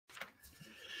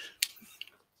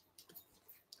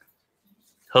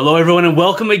Hello, everyone, and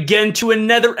welcome again to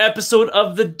another episode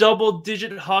of the Double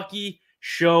Digit Hockey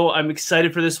Show. I'm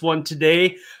excited for this one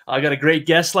today. I got a great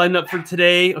guest lined up for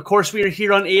today. Of course, we are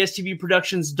here on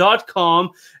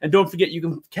astvproductions.com. And don't forget, you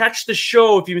can catch the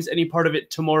show if you miss any part of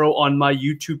it tomorrow on my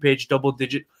YouTube page, Double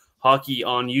Digit Hockey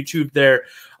on YouTube there.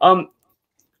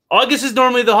 August is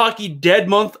normally the hockey dead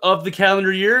month of the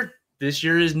calendar year. This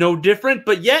year is no different,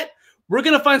 but yet we're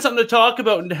going to find something to talk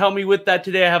about, and to help me with that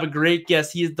today, I have a great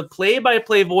guest. He is the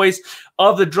play-by-play voice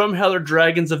of the Drumheller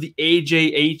Dragons of the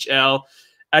AJHL.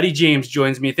 Auddie James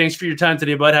joins me. Thanks for your time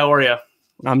today, bud. How are you?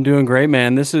 I'm doing great,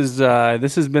 man. This has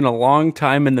been a long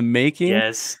time in the making.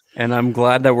 Yes. And I'm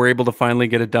glad that we're able to finally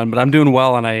get it done. But I'm doing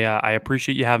well, and I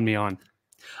appreciate you having me on.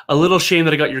 A little shame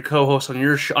that I got your co-host on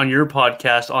your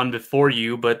podcast on before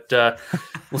you, but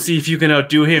we'll see if you can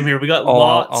outdo him here. We got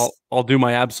lots. I'll do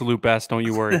my absolute best. Don't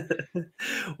you worry.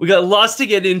 We got lots to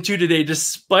get into today,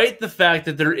 despite the fact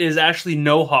that there is actually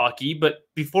no hockey. But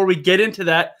before we get into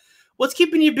that, what's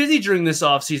keeping you busy during this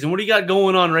offseason? What do you got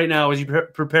going on right now as you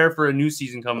prepare for a new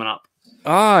season coming up?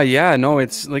 Yeah, no,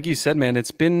 it's like you said, man.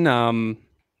 It's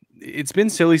been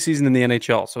silly season in the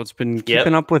NHL, so it's been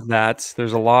keeping up with that.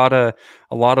 There's a lot of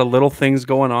little things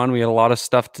going on. We had a lot of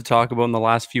stuff to talk about in the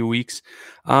last few weeks.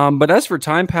 But as for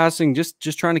time passing,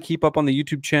 just trying to keep up on the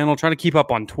YouTube channel, trying to keep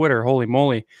up on Twitter. Holy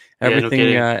moly,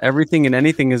 everything and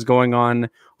anything is going on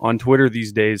Twitter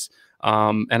these days.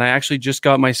 And I actually just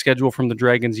got my schedule from the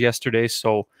Dragons yesterday,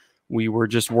 so we were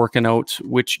just working out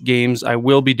which games I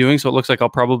will be doing. So it looks like I'll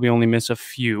probably only miss a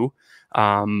few.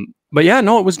 But yeah,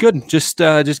 no, it was good. Just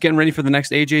getting ready for the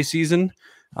next AJ season.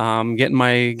 Getting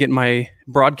my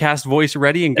broadcast voice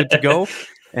ready and good to go.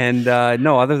 And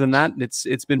no, other than that,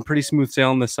 it's been pretty smooth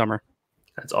sailing this summer.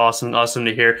 That's awesome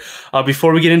to hear.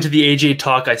 Before we get into the AJ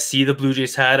talk, I see the Blue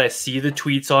Jays hat. I see the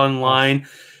tweets online.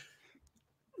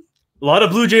 A lot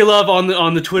of Blue Jay love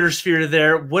on the Twitter sphere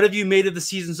there. What have you made of the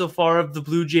season so far of the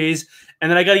Blue Jays?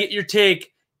 And then I got to get your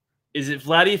take. Is it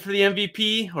Vladdy for the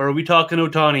MVP, or are we talking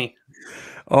Ohtani?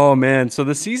 Oh man, so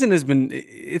the season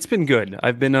it's been good.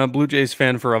 I've been a Blue Jays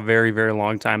fan for a very, very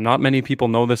long time. Not many people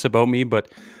know this about me,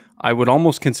 but I would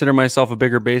almost consider myself a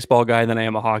bigger baseball guy than I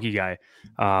am a hockey guy.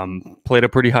 Played a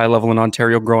pretty high level in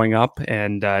Ontario growing up,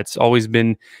 and it's always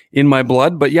been in my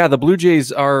blood. But yeah, the Blue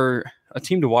Jays are a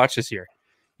team to watch this year.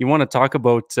 You want to talk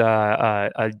about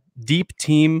a deep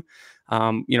team.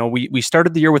 We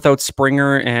started the year without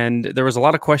Springer, and there was a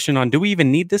lot of question on, do we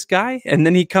even need this guy? And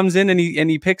then he comes in and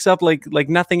he picks up like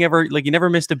nothing ever, like he never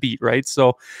missed a beat, right?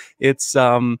 So it's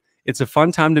a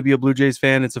fun time to be a Blue Jays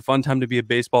fan. It's a fun time to be a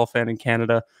baseball fan in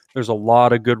Canada. There's a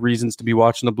lot of good reasons to be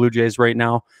watching the Blue Jays right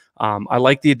now. I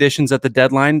like the additions at the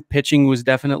deadline. Pitching was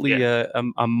definitely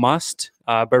a must.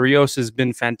 Barrios has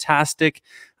been fantastic.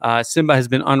 Simba has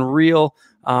been unreal.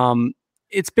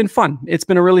 It's been fun. It's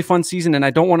been a really fun season, and I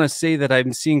don't want to say that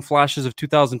I'm seeing flashes of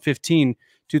 2015,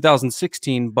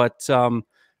 2016, but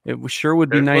it sure would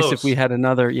be nice if we had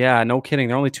another. Yeah, no kidding.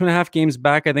 They're only 2.5 games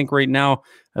back, I think, right now.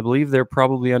 I believe they're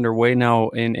probably underway now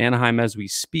in Anaheim as we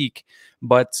speak.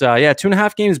 But yeah,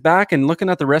 2.5 games back, and looking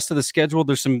at the rest of the schedule,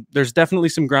 there's definitely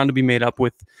some ground to be made up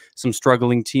with some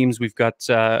struggling teams. We've got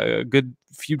a good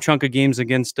few chunk of games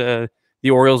against the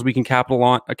Orioles we can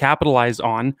capitalize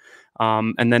on.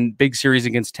 And then big series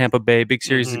against Tampa Bay, big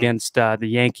series against the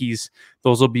Yankees.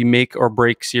 Those will be make or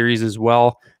break series as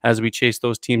well as we chase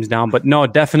those teams down. But no,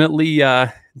 definitely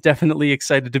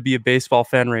excited to be a baseball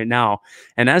fan right now.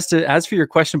 And as for your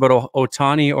question about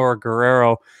Ohtani or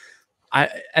Guerrero,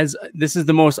 as this is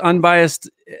the most unbiased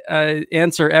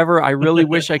answer ever. I really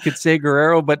wish I could say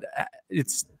Guerrero, but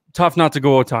it's tough not to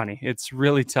go Ohtani. It's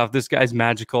really tough. This guy's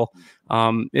magical.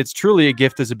 It's truly a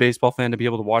gift as a baseball fan to be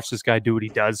able to watch this guy do what he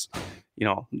does. You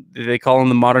know, they call him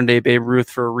the modern day Babe Ruth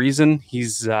for a reason.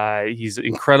 He's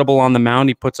incredible on the mound.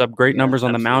 He puts up great numbers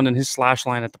on the mound, and his slash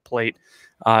line at the plate,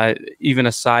 even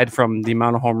aside from the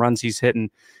amount of home runs he's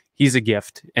hitting, he's a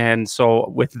gift. And so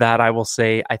with that, I will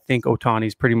say I think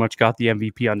Ohtani's pretty much got the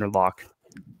MVP under lock.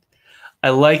 I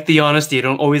like the honesty. I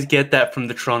don't always get that from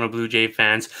the Toronto Blue Jay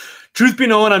fans. Truth be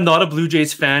known, I'm not a Blue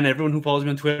Jays fan. Everyone who follows me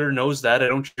on Twitter knows that. I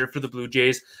don't cheer for the Blue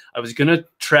Jays. I was going to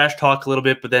trash talk a little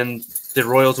bit, but then the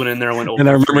Royals went in there and went over. And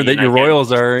I remember that your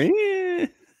Royals are...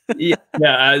 yeah,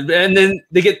 and then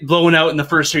they get blown out in the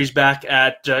first series back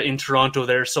at in Toronto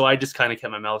there, so I just kind of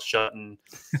kept my mouth shut and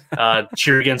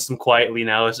cheer against them quietly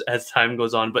now as time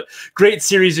goes on. But great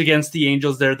series against the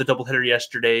Angels there, the doubleheader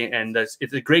yesterday, and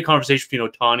it's a great conversation between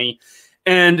Ohtani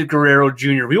and Guerrero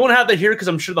Jr. We won't have that here because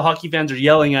I'm sure the hockey fans are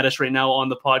yelling at us right now on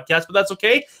the podcast, but that's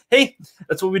okay. Hey,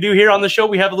 that's what we do here on the show.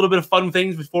 We have a little bit of fun with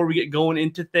things before we get going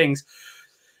into things.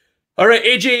 All right,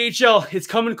 AJHL, it's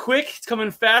coming quick. It's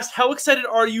coming fast. How excited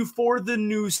are you for the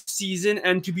new season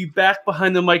and to be back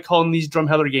behind the mic calling these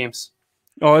Drumheller games?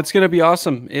 Oh, it's going to be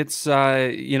awesome. It's,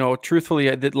 truthfully,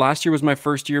 last year was my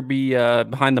first year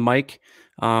behind the mic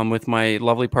with my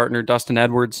lovely partner, Dustin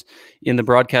Edwards, in the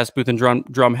broadcast booth in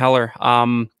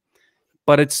Drumheller.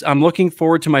 But I'm looking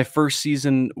forward to my first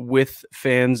season with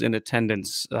fans in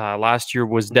attendance. Last year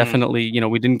was definitely,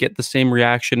 we didn't get the same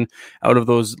reaction out of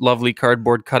those lovely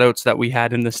cardboard cutouts that we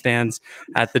had in the stands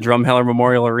at the Drumheller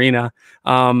Memorial Arena.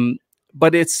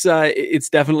 But it's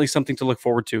definitely something to look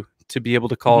forward to be able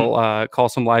to call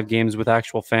some live games with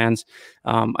actual fans.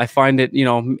 I find it,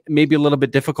 maybe a little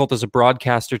bit difficult as a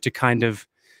broadcaster to kind of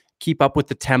keep up with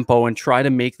the tempo and try to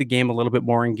make the game a little bit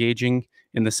more engaging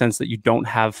in the sense that you don't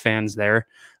have fans there.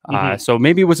 So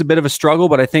maybe it was a bit of a struggle,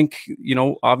 but I think,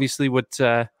 obviously what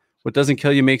doesn't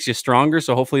kill you makes you stronger.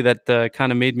 So hopefully that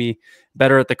kind of made me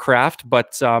better at the craft,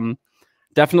 but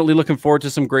definitely looking forward to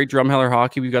some great Drumheller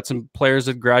hockey. We've got some players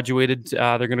that graduated.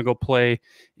 They're going to go play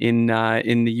in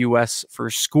the US for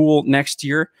school next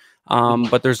year.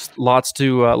 But there's lots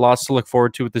to look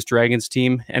forward to with this Dragons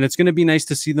team, and it's going to be nice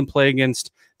to see them play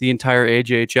against the entire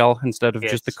AJHL instead of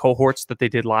just the cohorts that they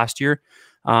did last year.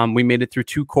 We made it through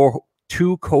two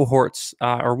cohorts,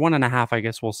 or 1.5, I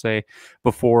guess we'll say,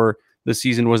 before the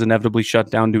season was inevitably shut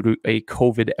down due to a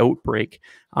COVID outbreak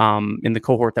in the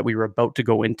cohort that we were about to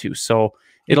go into. So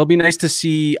it'll be nice to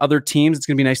see other teams. It's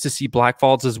going to be nice to see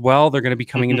Blackfalds as well. They're going to be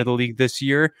coming into the league this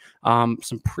year. Some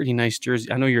pretty nice jerseys.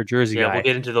 I know you're a jersey guy. Yeah, we'll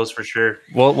get into those for sure.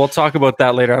 We'll talk about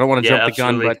that later. I don't want to jump the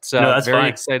gun, but no,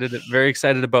 very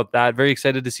excited about that. Very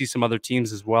excited to see some other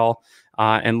teams as well,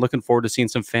 and looking forward to seeing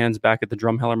some fans back at the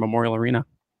Drumheller Memorial Arena.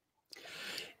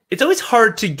 It's always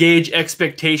hard to gauge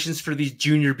expectations for these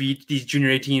junior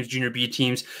A teams, junior B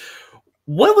teams.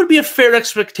 What would be a fair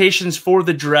expectations for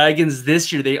the Dragons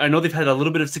this year? I know they've had a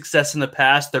little bit of success in the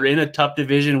past. They're in a tough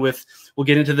division with, we'll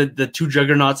get into the two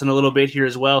juggernauts in a little bit here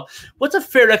as well. What's a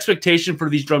fair expectation for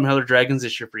these Drumheller Dragons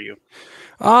this year for you?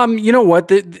 You know what?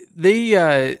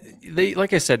 They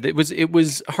like I said, it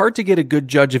was hard to get a good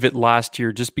judge of it last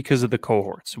year just because of the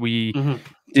cohorts. We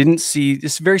didn't see,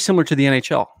 it's very similar to the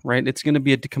NHL, right? It's going to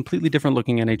be a completely different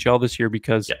looking NHL this year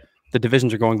because the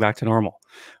divisions are going back to normal.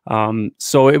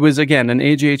 So it was, again, an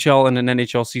AJHL and an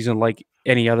NHL season unlike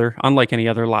any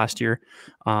other last year.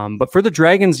 But for the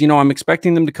Dragons, I'm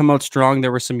expecting them to come out strong.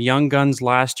 There were some young guns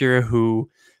last year who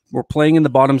were playing in the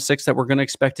bottom six that we're going to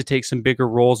expect to take some bigger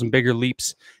roles and bigger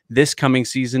leaps this coming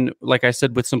season. Like I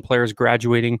said, with some players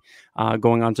graduating,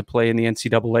 going on to play in the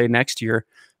NCAA next year.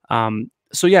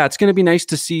 So yeah, it's going to be nice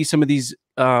to see some of these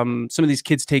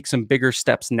kids take some bigger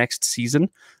steps next season.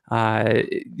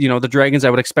 The Dragons, I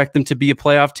would expect them to be a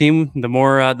playoff team. The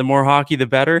more hockey, the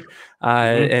better.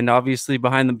 And obviously,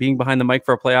 being behind the mic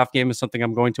for a playoff game is something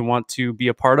I'm going to want to be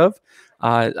a part of.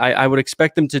 I would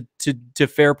expect them to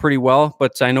fare pretty well,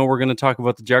 but I know we're going to talk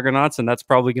about the Juggernauts, and that's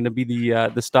probably going to be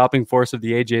the stopping force of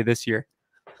the AJ this year.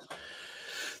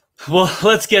 Well,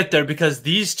 let's get there because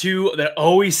these two that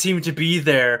always seem to be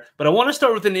there. But I want to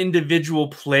start with an individual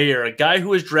player, a guy who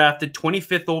was drafted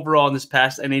 25th overall in this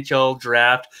past NHL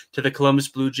draft to the Columbus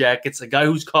Blue Jackets, a guy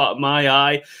who's caught my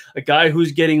eye, a guy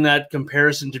who's getting that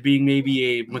comparison to being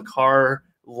maybe a Makar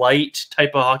light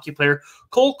type of hockey player,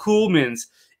 Cole Coolmans.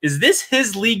 Is this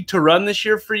his league to run this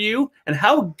year for you? And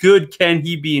how good can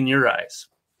he be in your eyes?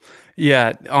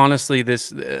 Yeah, honestly,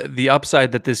 the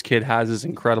upside that this kid has is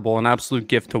incredible, an absolute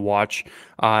gift to watch.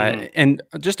 And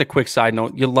just a quick side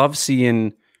note, you love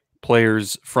seeing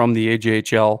players from the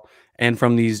AJHL and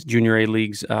from these junior A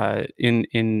leagues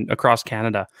in across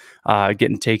Canada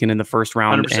getting taken in the first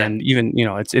round. 100%. And even,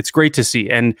 it's great to see.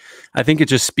 And I think it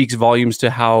just speaks volumes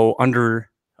to how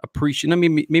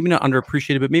underappreciated, maybe not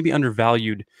underappreciated, but maybe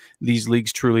undervalued these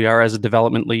leagues truly are as a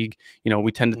development league.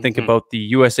 We tend to think about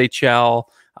the USHL,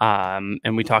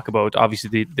 and we talk about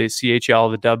obviously the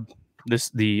CHL, the Dub,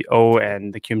 the O,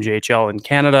 and the QMJHL in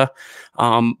Canada.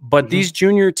 But these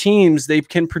junior teams, they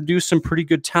can produce some pretty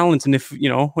good talent. And if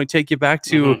we take you back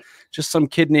to just some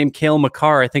kid named Cale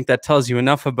Makar, I think that tells you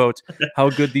enough about how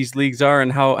good these leagues are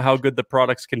and how good the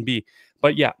products can be.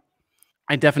 But yeah,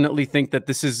 I definitely think that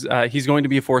this is he's going to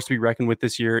be a force to be reckoned with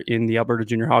this year in the Alberta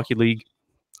Junior Hockey League.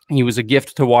 He was a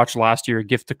gift to watch last year, a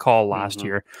gift to call last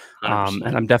year. And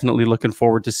I'm definitely looking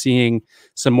forward to seeing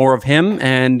some more of him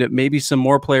and maybe some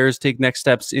more players take next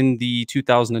steps in the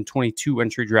 2022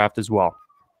 entry draft as well.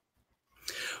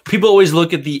 People always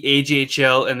look at the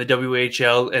AJHL and the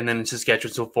WHL and then in Saskatchewan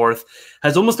and so forth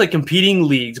as almost like competing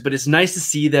leagues, but it's nice to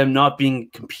see them not being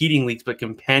competing leagues, but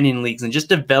companion leagues and just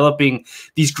developing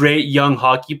these great young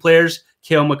hockey players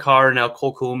Kale McCarr and now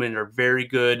Cole Coleman are very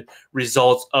good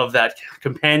results of that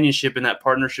companionship and that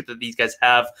partnership that these guys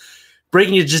have,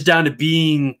 breaking it just down to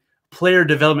being player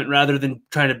development rather than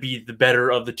trying to be the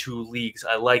better of the two leagues.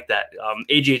 I like that.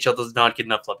 AJHL does not get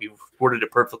enough love. You worded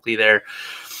it perfectly there.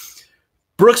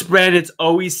 Brooks Bandits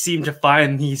always seem to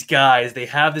find these guys. They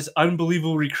have this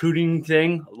unbelievable recruiting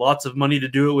thing, lots of money to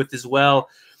do it with as well.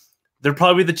 They're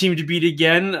probably the team to beat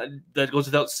again. That goes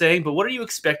without saying. But what are you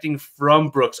expecting from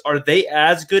Brooks? Are they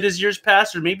as good as years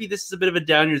past, or maybe this is a bit of a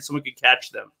down year that someone could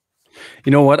catch them?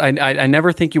 You know what? I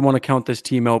never think you want to count this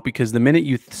team out, because the minute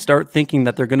you start thinking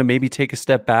that they're going to maybe take a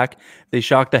step back, they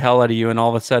shock the hell out of you, and all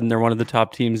of a sudden they're one of the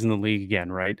top teams in the league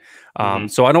again, right?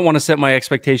 So I don't want to set my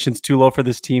expectations too low for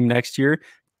this team next year,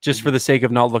 just for the sake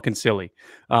of not looking silly.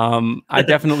 I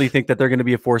definitely think that they're going to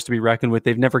be a force to be reckoned with.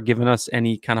 They've never given us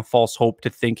any kind of false hope to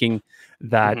thinking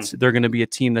that they're going to be a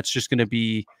team that's just going to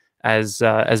be, as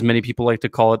many people like to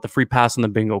call it, the free pass on the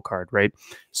bingo card, right?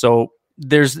 So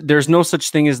there's no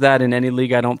such thing as that in any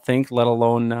league, I don't think, let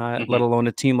alone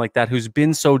a team like that who's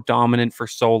been so dominant for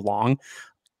so long.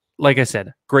 Like I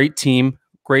said, great team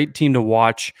to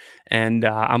watch, and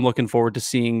I'm looking forward to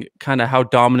seeing kind of how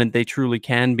dominant they truly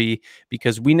can be,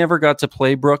 because we never got to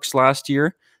play Brooks last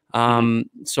year,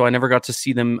 so I never got to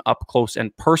see them up close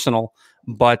and personal,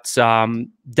 but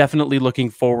definitely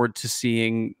looking forward to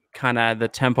seeing kind of the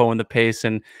tempo and the pace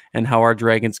and how our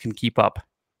Dragons can keep up.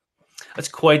 That's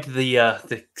quite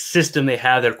the system they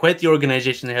have there, quite the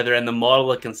organization they have there, and the model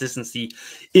of consistency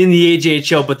in the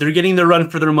AJHL. But they're getting the run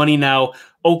for their money now.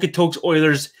 Okotoks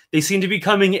Oilers, they seem to be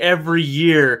coming every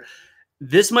year.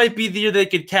 This might be the year they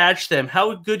could catch them.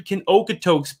 How good can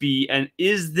Okotoks be? And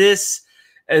is this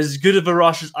as good of a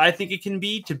roster as I think it can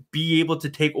be to be able to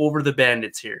take over the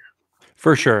Bandits here?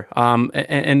 For sure.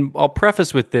 And I'll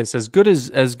preface with this: as good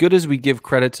as we give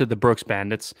credit to the Brooks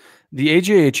Bandits, the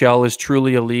AJHL is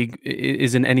truly a league,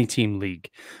 is an any team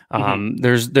league.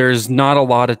 There's not a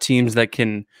lot of teams that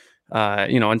can,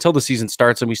 until the season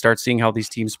starts and we start seeing how these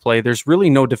teams play, there's really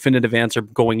no definitive answer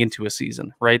going into a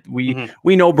season, right? We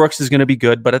know Brooks is going to be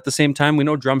good, but at the same time, we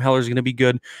know Drumheller is going to be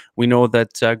good. We know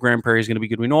that Grand Prairie is going to be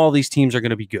good. We know all these teams are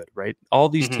going to be good, right? All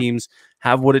these teams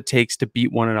have what it takes to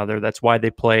beat one another. That's why they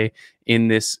play in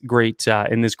this great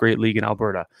league in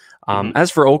Alberta.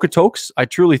 As for Okotoks, I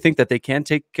truly think that they can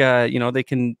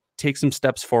take some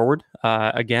steps forward.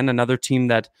 Again, another team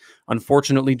that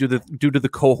unfortunately due to the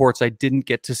cohorts I didn't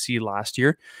get to see last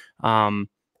year,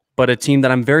 but a team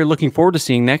that I'm very looking forward to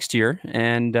seeing next year.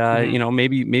 And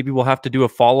maybe we'll have to do a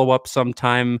follow-up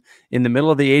sometime in the middle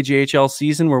of the AJHL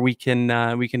season where we can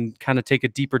kind of take a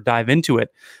deeper dive into it.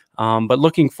 But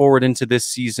looking forward into this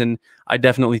season, I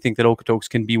definitely think that Okotoks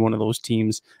can be one of those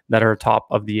teams that are top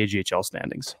of the AJHL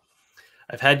standings.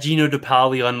 I've had Gino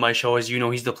DePaoli on my show. As you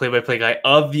know, he's the play-by-play guy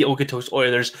of the Okotoks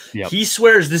Oilers. Yep. He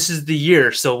swears this is the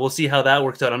year, so we'll see how that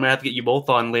works out. I'm going to have to get you both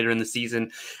on later in the season.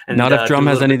 And, not if Drum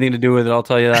has anything to do with it, I'll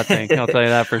tell you that thing. I'll tell you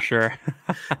that for sure.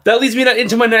 That leads me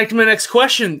into my next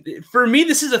question. For me,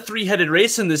 this is a three-headed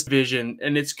race in this division,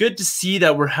 and it's good to see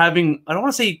that we're having, I don't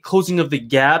want to say closing of the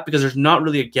gap, because there's not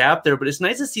really a gap there, but it's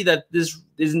nice to see that this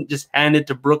isn't just handed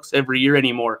to Brooks every year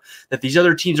anymore, that these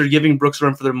other teams are giving Brooks a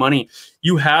run for their money.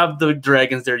 You have the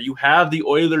Dragons there. You have the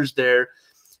Oilers there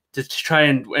to try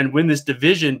and win this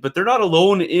division, but they're not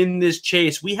alone in this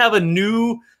chase. We have a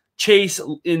new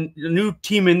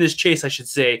team in this chase, I should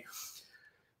say.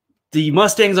 The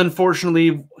Mustangs,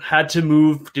 unfortunately, had to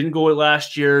move. Didn't go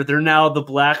last year. They're now the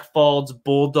Blackfalds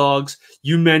Bulldogs.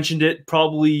 You mentioned it.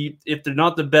 Probably, if they're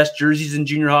not the best jerseys in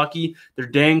junior hockey, they're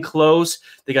dang close.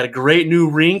 They got a great new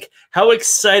rink. How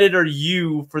excited are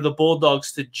you for the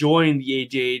Bulldogs to join the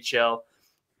AJHL?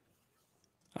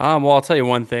 Well, I'll tell you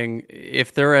one thing.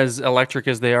 If they're as electric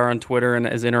as they are on Twitter and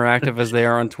as interactive as they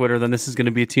are on Twitter, then this is going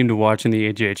to be a team to watch in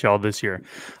the AJHL this year.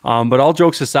 But all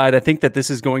jokes aside, I think that this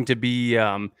is going to be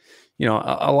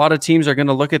a lot of teams are going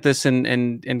to look at this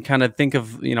and kind of think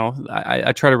of,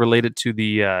 I try to relate it to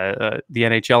the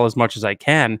NHL as much as I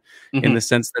can, in the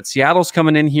sense that Seattle's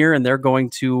coming in here and they're going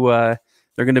to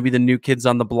be the new kids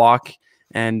on the block,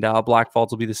 and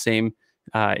Blackfalds will be the same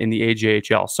in the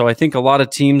AJHL. So I think a lot of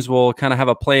teams will kind of have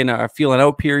a play in a feeling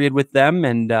out period with them,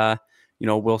 and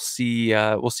we'll see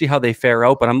how they fare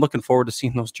out. But I'm looking forward to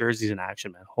seeing those jerseys in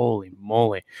action, man. Holy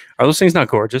moly, are those things not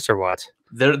gorgeous or what?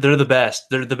 They're the best.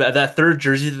 They're that third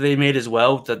jersey that they made as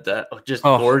well. That just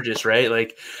gorgeous, right?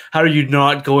 Like, how are you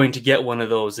not going to get one of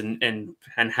those and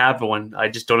have one? I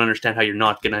just don't understand how you're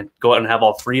not going to go out and have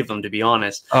all three of them, to be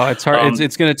honest. Oh, it's hard.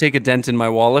 It's going to take a dent in my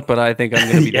wallet, but I think I'm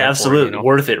going to be absolutely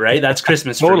worth it, right? That's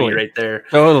Christmas for me right there.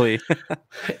 Totally.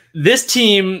 This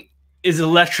team, is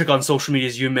electric on social media,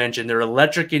 as you mentioned. They're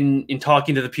electric in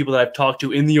talking to the people that I've talked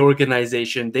to in the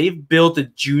organization. They've built a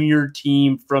junior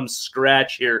team from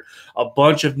scratch here, a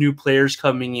bunch of new players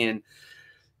coming in.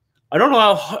 I don't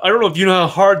know if you know how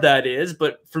hard that is,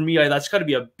 but for me, that's got to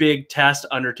be a big task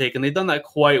to undertake, and they've done that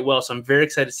quite well. So I'm very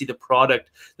excited to see the product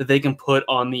that they can put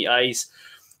on the ice.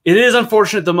 It is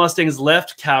unfortunate the Mustangs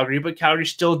left Calgary, but Calgary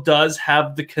still does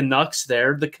have the Canucks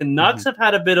there. The Canucks have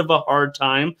had a bit of a hard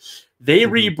time. They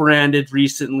rebranded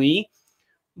recently.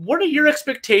 What are your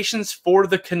expectations for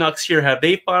the Canucks here? Have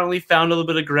they finally found a little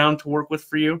bit of ground to work with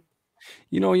for you?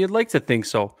 You know, you'd like to think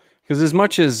so. Because as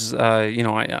much as, you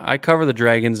know, I cover the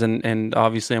Dragons, and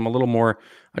obviously I'm a little more,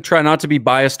 I try not to be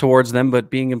biased towards them, but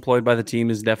being employed by the team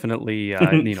is definitely,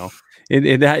 you know,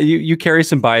 you carry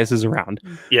some biases around.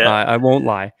 Yeah. I won't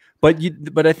lie.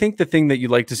 But I think the thing that you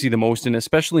like to see the most, and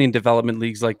especially in development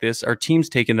leagues like this, are teams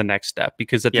taking the next step.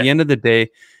 Because at the end of the day,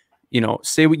 you know,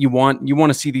 say what you want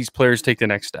to see these players take the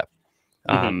next step.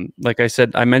 Like I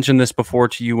said, I mentioned this before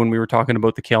to you when we were talking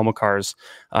about the Cale Makars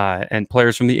and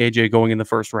players from the AJ going in the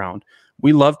first round.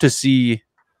 We love to see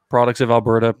products of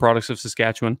Alberta, products of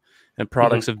Saskatchewan, and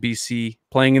products of BC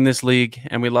playing in this league,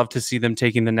 and we love to see them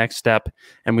taking the next step,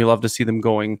 and we love to see them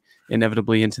going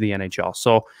inevitably into the NHL.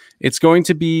 So it's going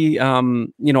to be,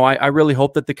 you know, I really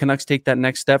hope that the Canucks take that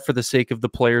next step for the sake of the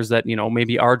players that, you know,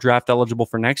 maybe are draft eligible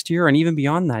for next year, and even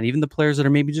beyond that, even the players that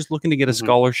are maybe just looking to get a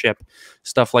scholarship,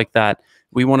 stuff like that.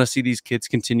 We want to see these kids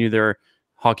continue their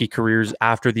hockey careers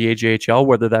after the AJHL,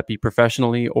 whether that be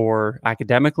professionally or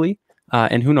academically.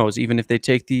 And who knows, even if they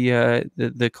take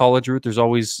the college route, there's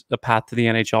always a path to the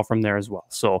NHL from there as well.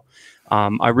 So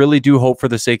I really do hope for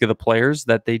the sake of the players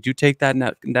that they do take that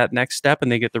next step and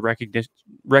they get the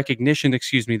recognition,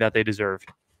 that they deserve.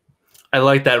 I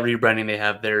like that rebranding they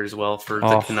have there as well for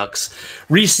the Canucks.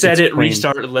 Reset it, clean.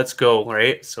 Restart it, let's go,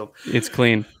 right? So it's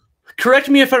clean. Correct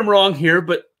me if I'm wrong here,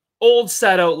 but Olds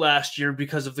sat out last year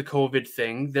because of the COVID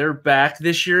thing. They're back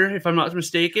this year, if I'm not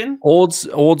mistaken. Olds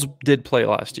did play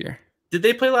last year. Did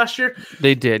they play last year?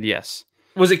 They did, yes.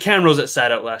 Was it Camrose that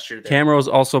sat out last year? Camrose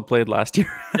also played last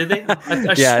year. Did they?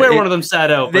 I swear one of them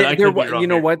sat out, but I could be wrong. You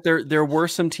know what? There were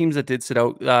some teams that did sit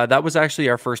out. That was actually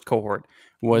our first cohort.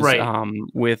 Was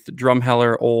with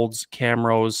Drumheller, Olds,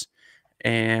 Camrose,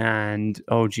 and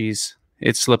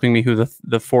it's slipping me who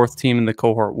the fourth team in the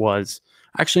cohort was.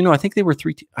 Actually, no, I think they were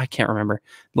three. I can't remember.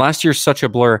 Last year's such a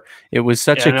blur. It was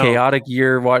such a chaotic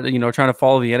year. You know, trying to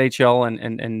follow the NHL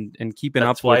and keeping up.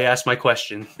 That's why I asked my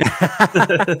question.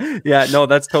 Yeah, no,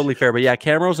 that's totally fair. But yeah,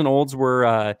 Camrose and Olds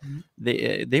were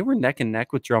they were neck and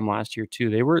neck with Drum last year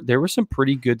too. There were some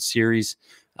pretty good series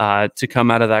to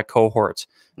come out of that cohort.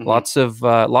 Lots of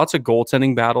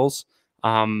goaltending battles.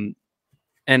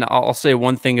 And I'll say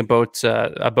one thing about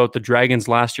the Dragons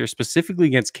last year, specifically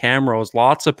against Camrose,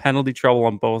 lots of penalty trouble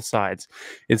on both sides.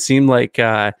 It seemed like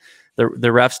the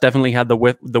refs definitely had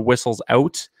the whistles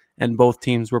out, and both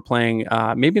teams were playing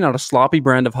maybe not a sloppy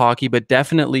brand of hockey, but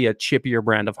definitely a chippier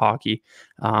brand of hockey.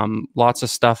 Lots of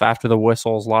stuff after the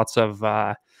whistles, lots of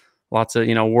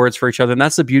words for each other. And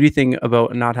that's the beauty thing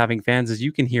about not having fans, is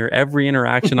you can hear every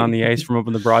interaction on the ice from up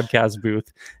in the broadcast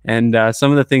booth. And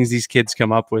some of the things these kids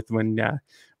come up with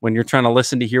when you're trying to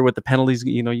listen to hear what the penalties,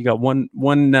 you know, you got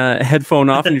one headphone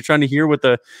off and you're trying to hear what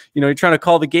you're trying to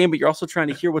call the game, but you're also trying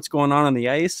to hear what's going on the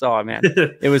ice. Oh man,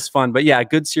 it was fun. But yeah,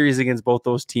 good series against both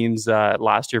those teams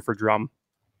last year for Drum.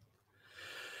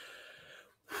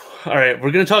 All right, we're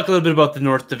going to talk a little bit about the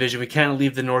North Division. We can't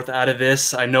leave the North out of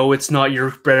this. I know it's not your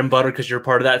bread and butter because you're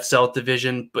part of that South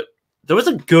Division, but there was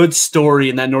a good story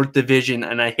in that North Division,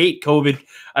 and I hate COVID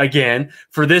again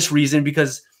for this reason,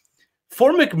 because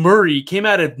Fort McMurray came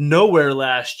out of nowhere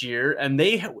last year, and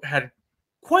they had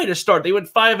quite a start. They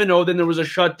went 5-0, then there was a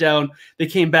shutdown. They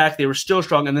came back. They were still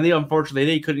strong, and then unfortunately,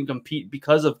 they couldn't compete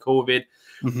because of COVID.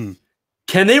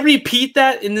 Can they repeat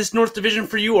that in this North Division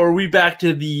for you, or are we back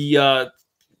to the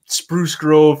Spruce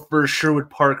Grove for Sherwood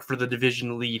Park for the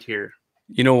division lead here?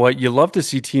 You know what? You love to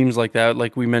see teams like that.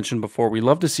 Like we mentioned before, we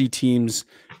love to see teams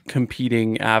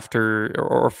competing after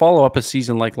or follow up a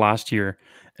season like last year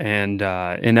and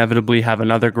inevitably have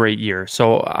another great year.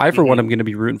 So I, for one, I'm going to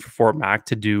be rooting for Fort Mac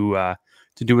to do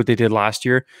what they did last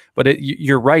year. But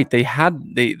you're right. They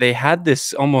had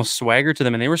this almost swagger to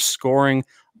them, and they were scoring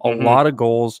a lot of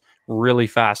goals really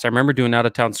fast. I remember doing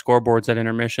out-of-town scoreboards at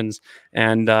intermissions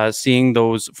and seeing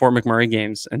those Fort McMurray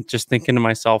games and just thinking to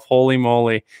myself, holy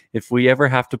moly, if we ever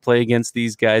have to play against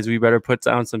these guys, we better put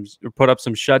up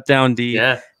some shutdown D.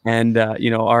 Yeah. And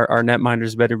our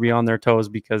netminders better be on their toes,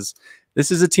 because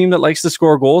this is a team that likes to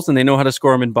score goals and they know how to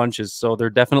score them in bunches. So they're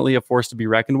definitely a force to be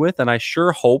reckoned with. And I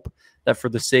sure hope that for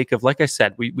the sake of, like I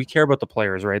said, we care about the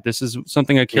players, right? This is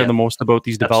something I care the most about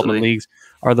these development leagues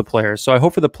are the players. So I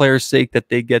hope for the players' sake that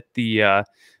they get the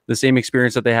same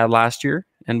experience that they had last year,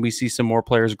 and we see some more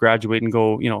players graduate and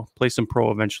go, play some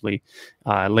pro eventually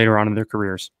later on in their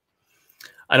careers.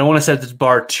 I don't want to set this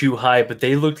bar too high, but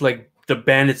they looked like the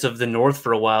Bandits of the North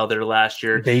for a while there last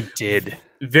year. They did.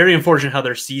 Very unfortunate how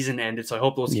their season ended. So I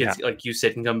hope those kids, like you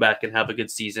said, can come back and have a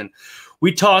good season.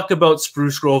 We talk about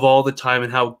Spruce Grove all the time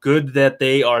and how good that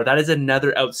they are. That is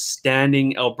another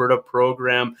outstanding Alberta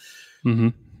program.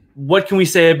 What can we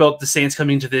say about the Saints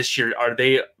coming into this year? Are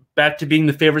they back to being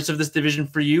the favorites of this division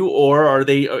for you, or are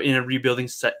they in a rebuilding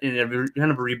kind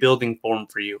of a rebuilding form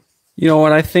for you? You know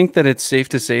what? I think that it's safe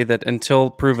to say that until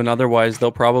proven otherwise, they'll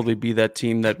probably be that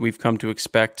team that we've come to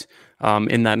expect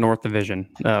in that North Division,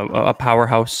 a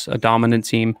powerhouse, a dominant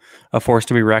team, a force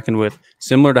to be reckoned with,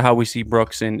 similar to how we see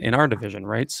Brooks in our division,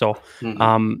 right? So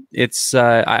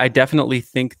I definitely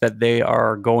think that they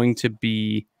are going to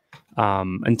be,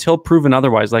 until proven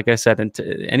otherwise, like I said,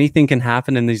 anything can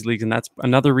happen in these leagues. And that's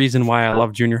another reason why I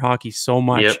love junior hockey so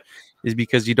much. Is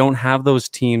because you don't have those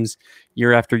teams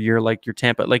year after year like your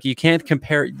Tampa. Like, you can't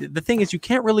compare. The thing is, you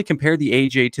can't really compare the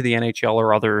AJ to the NHL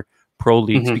or other pro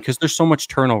leagues because there's so much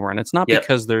turnover, and it's not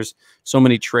because there's so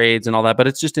many trades and all that, but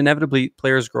it's just inevitably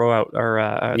players grow out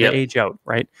or they age out,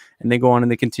 right? And they go on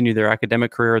and they continue their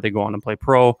academic career. They go on and play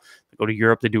pro. They go to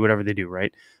Europe. They do whatever they do,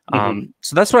 right?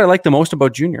 So that's what I like the most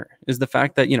about junior is the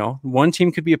fact that, one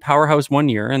team could be a powerhouse one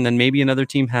year, and then maybe another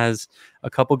team has a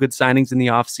couple good signings in the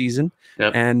off season,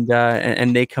 and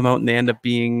they come out and they end up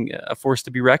being a force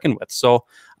to be reckoned with. So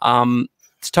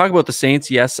to talk about the Saints,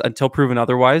 yes, until proven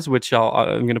otherwise, which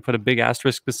I'm going to put a big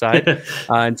asterisk beside.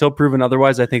 Until proven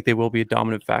otherwise, I think they will be a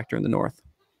dominant factor in the North.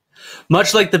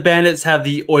 Much like the Bandits have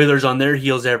the Oilers on their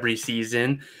heels every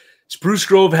season, Spruce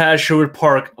Grove has Sherwood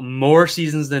Park more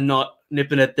seasons than not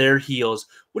nipping at their heels.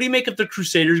 What do you make of the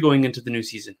Crusaders going into the new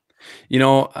season?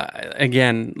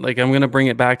 Again, like, I'm going to bring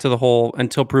it back to the whole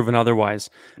until proven otherwise.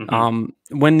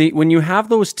 When you have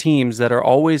those teams that are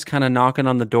always kind of knocking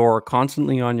on the door,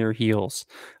 constantly on your heels,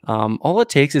 all it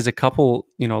takes is a couple,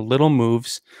 little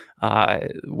moves,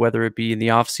 whether it be in the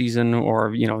off season or,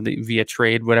 via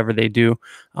trade, whatever they do.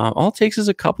 All it takes is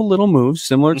a couple little moves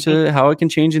similar to how it can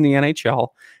change in the NHL.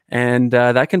 And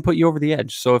that can put you over the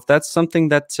edge. So if that's something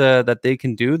that they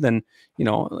can do, then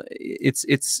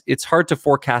it's hard to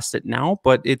forecast it now,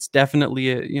 but it's definitely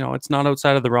it's not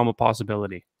outside of the realm of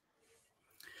possibility.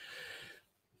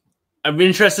 I'm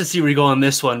interested to see where you go on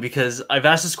this one, because I've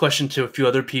asked this question to a few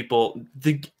other people.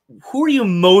 Who are you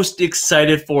most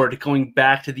excited for to going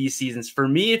back to these seasons? For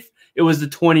me, it was the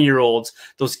 20-year-olds,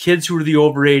 those kids who are the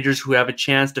overagers who have a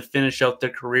chance to finish out their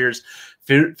careers.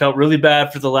 Felt really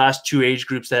bad for the last two age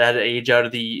groups that had to age out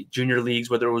of the junior leagues,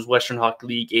 whether it was Western Hockey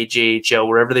League, AJHL,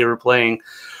 wherever they were playing.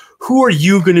 Who are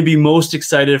you going to be most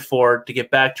excited for to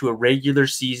get back to a regular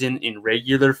season in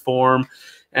regular form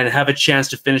and have a chance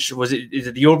to finish? Is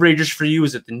it the overagers for you?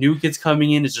 Is it the new kids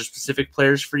coming in? Is there specific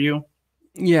players for you?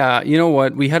 Yeah, you know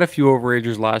what? We had a few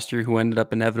overagers last year who ended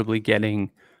up inevitably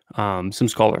getting some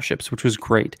scholarships, which was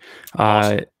great.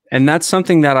 Awesome. And that's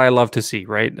something that I love to see,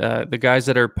 right? The guys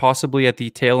that are possibly at the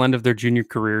tail end of their junior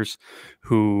careers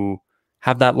who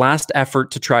have that last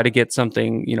effort to try to get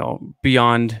something,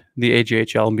 beyond the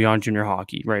AJHL and beyond junior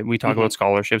hockey, right? We talk about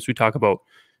scholarships. We talk about,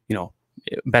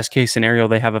 best case scenario,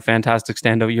 they have a fantastic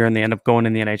standout year and they end up going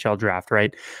in the NHL draft,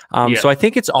 right? So I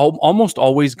think it's almost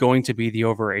always going to be the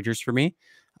overagers for me,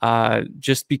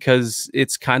 just because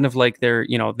it's kind of like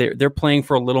they're playing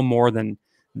for a little more than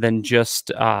just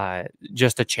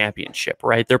a championship,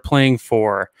 right? They're playing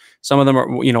for, some of them are,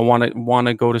 want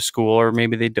to go to school, or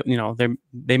maybe they don't,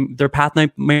 their path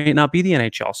may not be the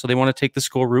NHL, so they want to take the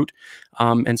school route.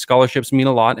 And scholarships mean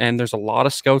a lot, and there's a lot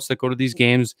of scouts that go to these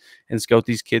games and scout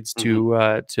these kids to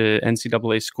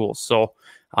NCAA schools. So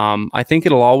I think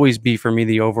it'll always be, for me,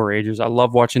 the overagers. I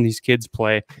love watching these kids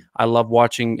play. I love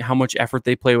watching how much effort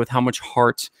they play with, how much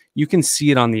heart. You can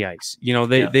see it on the ice.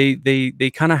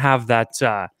 They kind of have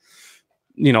that,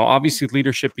 obviously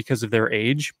leadership because of their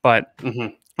age, but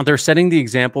they're setting the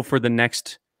example for the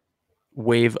next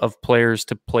wave of players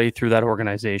to play through that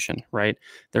organization, right?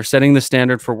 They're setting the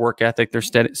standard for work ethic. They're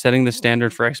setting the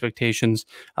standard for expectations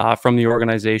from the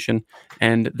organization,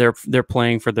 and they're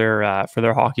playing for their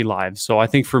hockey lives. So I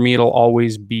think for me, it'll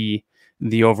always be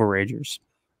the overagers.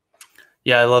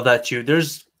 Yeah, I love that too.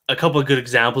 There's a couple of good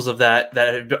examples of that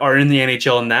are in the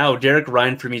NHL now. Derek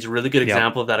Ryan, for me, is a really good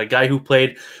example of that. A guy who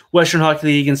played Western Hockey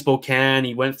League in Spokane.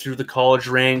 He went through the college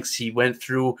ranks. He went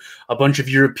through a bunch of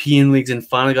European leagues and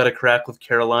finally got a crack with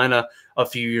Carolina a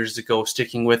few years ago,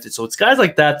 sticking with it. So it's guys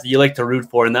like that you like to root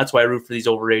for, and that's why I root for these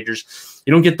overagers.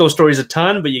 You don't get those stories a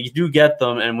ton, but you do get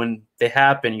them, and when they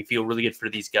happen, you feel really good for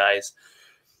these guys.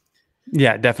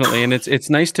 Yeah, definitely. And it's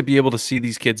nice to be able to see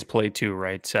these kids play too,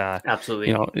 right? Absolutely.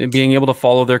 You know, being able to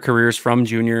follow their careers from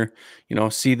junior, you know,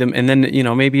 see them, and then, you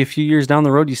know, maybe a few years down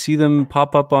the road, you see them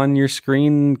pop up on your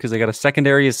screen because they got a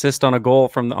secondary assist on a goal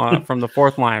from the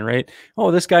fourth line, right?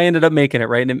 Oh, this guy ended up making it,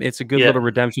 right? And it's a good little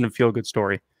redemption and feel good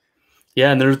story.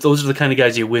 Yeah, and those are the kind of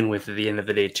guys you win with at the end of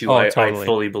the day, too. Oh, I totally. I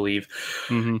fully believe.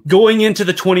 Going into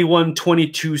the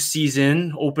 21-22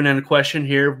 season, open-ended question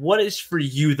here. What is, for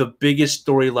you, the biggest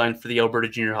storyline for the Alberta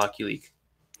Junior Hockey League?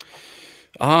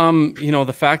 You know,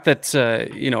 the fact that,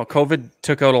 you know, COVID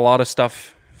took out a lot of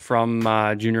stuff from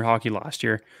junior hockey last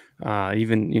year.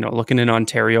 Even, you know, looking in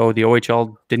Ontario, the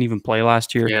OHL didn't even play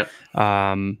last year.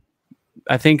 Yeah.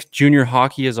 I think junior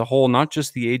hockey as a whole, not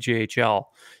just the AJHL,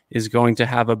 is going to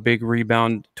have a big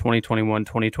rebound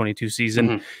 2021-2022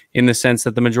 season in the sense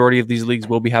that the majority of these leagues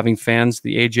will be having fans.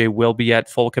 The AJ will be at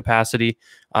full capacity.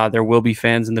 There will be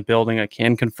fans in the building. I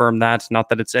can confirm that. Not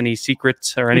that it's any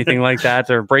secret or anything like that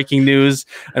or breaking news.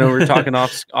 I know we were talking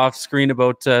off screen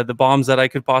about the bombs that I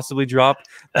could possibly drop.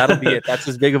 That'll be it. That's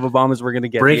as big of a bomb as we're going to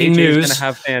get. Breaking the AJ news. is going to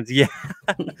have fans. Yeah.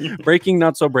 Breaking,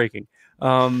 not so breaking.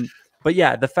 But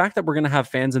yeah, the fact that we're going to have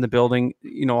fans in the building,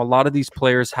 you know, a lot of these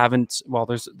players haven't, well,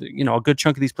 there's, you know, a good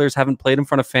chunk of these players haven't played in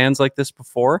front of fans like this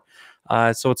before.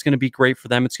 So it's going to be great for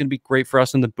them. It's going to be great for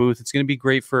us in the booth. It's going to be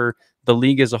great for the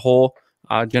league as a whole,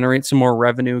 generate some more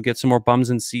revenue, get some more bums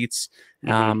in seats.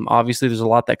 Obviously, there's a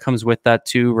lot that comes with that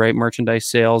too, right? Merchandise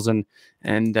sales and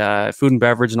food and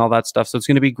beverage and all that stuff. So it's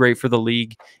going to be great for the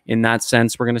league in that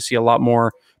sense. We're going to see a lot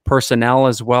more personnel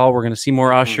as well. We're going to see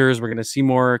more ushers. We're going to see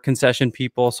more concession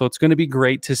people. So it's going to be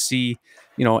great to see,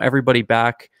 you know, everybody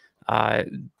back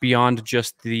beyond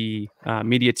just the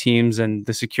media teams and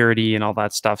the security and all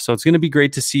that stuff. So it's going to be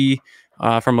great to see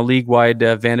from a league-wide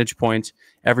vantage point,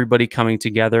 everybody coming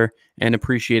together and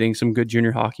appreciating some good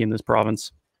junior hockey in this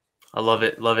province. I love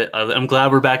it. Love it. I'm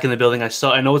glad we're back in the building.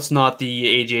 I know it's not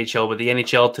the AJHL, but the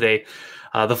NHL today,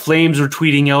 the Flames were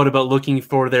tweeting out about looking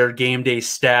for their game day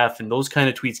staff, and those kind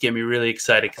of tweets get me really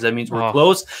excited because that means we're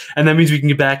close, and that means we can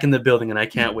get back in the building, and I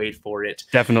can't wait for it.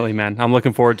 Definitely, man. I'm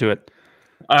looking forward to it.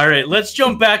 All right, let's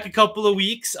jump back a couple of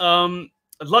weeks.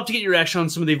 I'd love to get your reaction on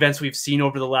some of the events we've seen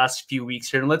over the last few weeks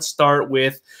here, and let's start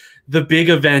with the big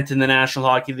event in the National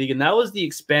Hockey League, and that was the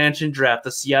expansion draft.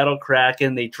 The Seattle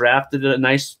Kraken, they drafted a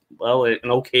nice, well, an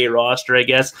okay roster, I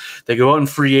guess. They go out in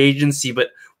free agency, but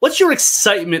what's your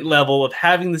excitement level of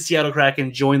having the Seattle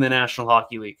Kraken join the National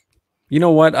Hockey League? You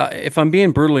know what? If I'm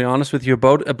being brutally honest with you,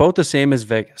 about the same as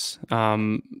Vegas.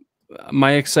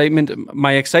 My excitement and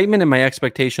my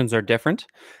expectations are different,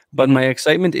 but my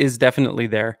excitement is definitely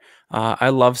there. I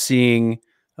love seeing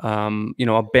you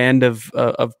know, a band of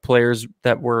players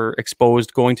that were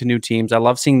exposed going to new teams. I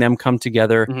love seeing them come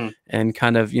together and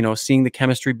kind of, you know, seeing the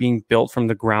chemistry being built from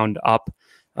the ground up,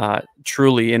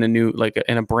 truly in a new, like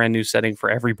in a brand new setting for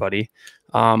everybody.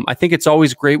 I think it's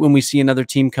always great when we see another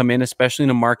team come in, especially in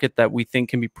a market that we think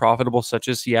can be profitable, such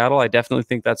as Seattle. I definitely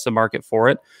think that's the market for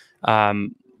it.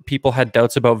 People had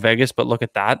doubts about Vegas, but look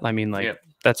at that. I mean, like,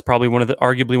 that's probably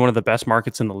arguably one of the best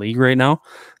markets in the league right now.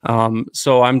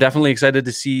 So I'm definitely excited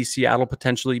to see Seattle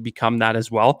potentially become that as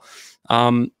well.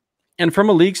 And from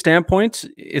a league standpoint,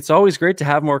 it's always great to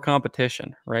have more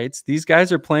competition, right? These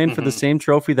guys are playing for the same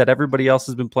trophy that everybody else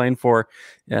has been playing for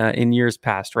in years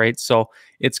past, right? So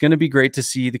it's going to be great to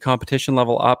see the competition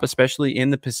level up, especially in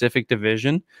the Pacific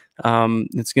Division.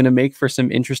 It's going to make for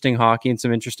some interesting hockey and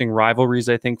some interesting rivalries,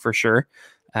 I think, for sure.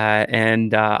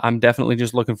 And I'm definitely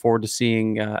just looking forward to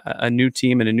seeing a new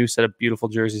team and a new set of beautiful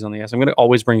jerseys on the ice. I'm going to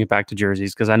always bring it back to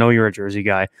jerseys because I know you're a jersey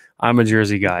guy. I'm a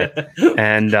jersey guy.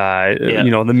 And,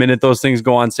 you know, the minute those things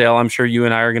go on sale, I'm sure you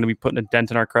and I are going to be putting a dent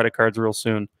in our credit cards real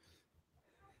soon.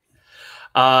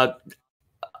 I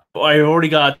already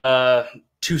got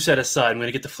 2 set aside. I'm going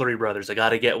to get the Fleury brothers. I got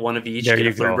to get one of each. Get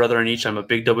a Fleury brother on each. I'm a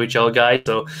big WHL guy,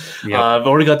 so I've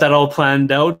already got that all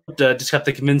planned out. Just have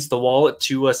to convince the wallet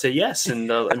to say yes and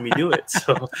let me do it.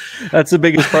 So that's the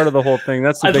biggest part of the whole thing.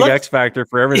 That's the big X factor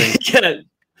for everything.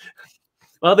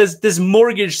 Well, this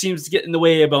mortgage seems to get in the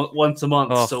way about once a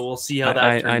month, so we'll see how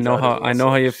that turns out. I know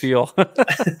how you feel.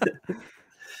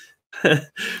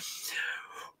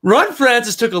 Ron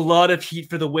Francis took a lot of heat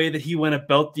for the way that he went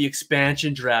about the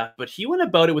expansion draft, but he went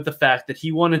about it with the fact that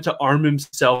he wanted to arm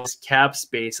himself with cap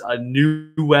space, a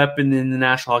new weapon in the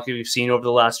National Hockey we've seen over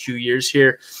the last few years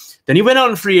here. Then he went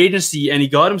out in free agency and he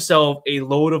got himself a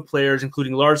load of players,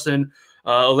 including Larson,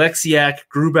 Alexiak,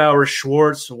 Grubauer,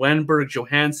 Schwartz, Wenberg,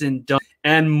 Johansson, Dunn,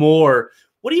 and more.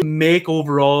 What do you make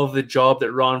overall of the job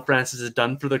that Ron Francis has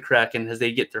done for the Kraken as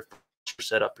they get their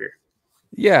set up here?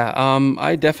 Yeah,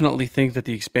 I definitely think that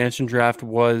the expansion draft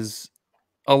was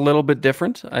a little bit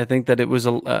different. I think that it was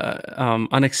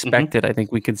unexpected. I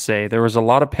think we could say there was a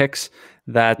lot of picks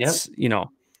that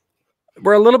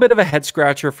were a little bit of a head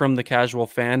scratcher from the casual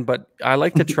fan, but I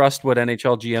like to trust what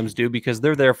NHL GMs do because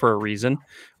they're there for a reason.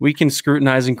 We can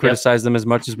scrutinize and criticize them as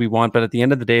much as we want, but at the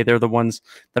end of the day, they're the ones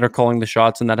that are calling the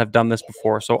shots and that have done this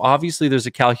before. So obviously there's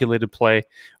a calculated play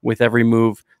with every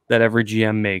move that every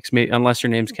GM makes, unless your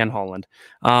name's Ken Holland.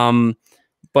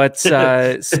 But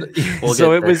so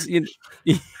it was,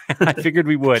 I figured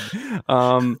we would.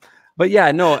 But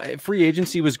yeah, no, free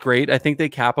agency was great. I think they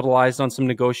capitalized on some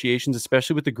negotiations,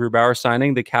 especially with the Grubauer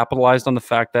signing. They capitalized on the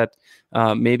fact that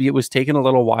maybe it was taking a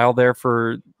little while there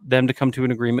for them to come to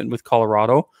an agreement with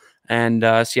Colorado. And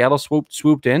Seattle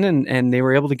swooped in and they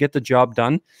were able to get the job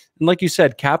done. And like you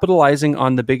said, capitalizing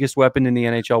on the biggest weapon in the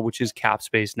NHL, which is cap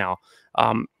space now.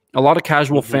 A lot of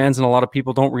casual fans and a lot of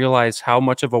people don't realize how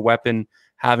much of a weapon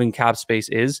having cap space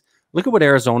is. Look at what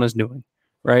Arizona's doing,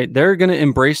 right? They're going to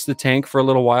embrace the tank for a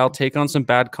little while, take on some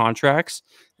bad contracts,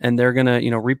 and they're going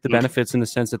to, reap the benefits in the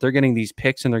sense that they're getting these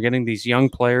picks and they're getting these young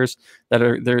players that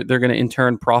are they're going to in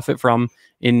turn profit from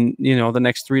in, the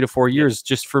next 3 to 4 years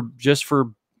just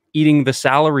for eating the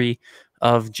salary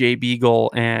of Jay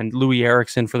Beagle and Louis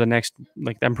Eriksson for the next,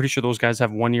 I'm pretty sure those guys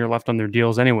have 1 year left on their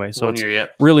deals anyway. So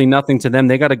it's really nothing to them.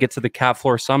 They got to get to the cap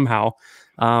floor somehow.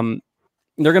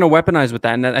 They're going to weaponize with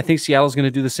that. And I think Seattle's going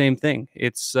to do the same thing.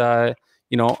 It's, I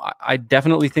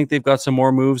definitely think they've got some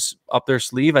more moves up their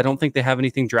sleeve. I don't think they have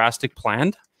anything drastic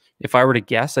planned. If I were to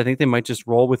guess, I think they might just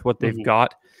roll with what they've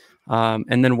got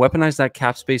and then weaponize that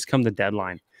cap space come the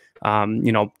deadline.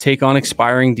 Take on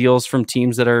expiring deals from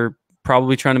teams that are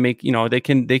probably trying to make,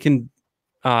 they can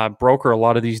broker a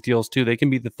lot of these deals too. They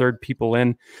can be the third people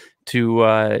in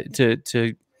to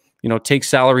take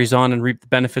salaries on and reap the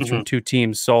benefits from two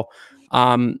teams. So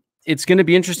it's going to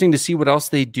be interesting to see what else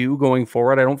they do going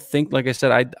forward. I don't think, like I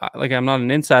said, I'm not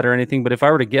an insider or anything, but if I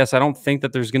were to guess, I don't think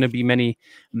that there's going to be many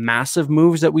massive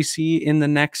moves that we see in the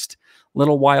next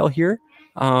little while here.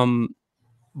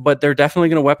 But they're definitely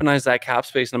going to weaponize that cap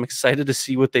space, and I'm excited to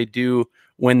see what they do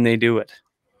when they do it.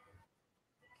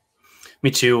 Me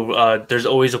too. There's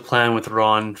always a plan with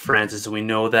Ron Francis, and we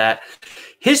know that.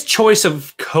 His choice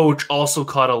of coach also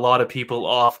caught a lot of people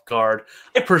off guard.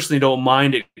 I personally don't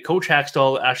mind it. Coach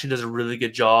Hackstall actually does a really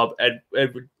good job at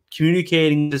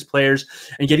communicating with his players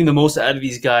and getting the most out of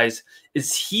these guys.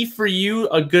 Is he, for you,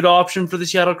 a good option for the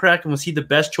Seattle Kraken? Was he the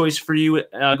best choice for you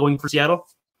going for Seattle?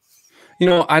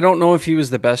 I don't know if he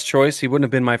was the best choice. He wouldn't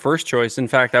have been my first choice. In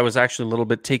fact, I was actually a little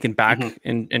bit taken back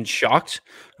and shocked.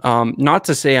 Not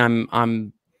to say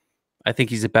I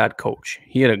think he's a bad coach.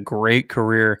 He had a great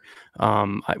career.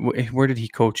 Where did he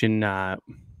coach in the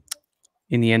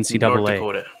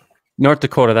NCAA? North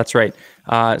Dakota, that's right.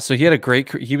 So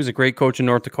he was a great coach in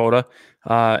North Dakota,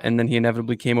 and then he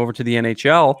inevitably came over to the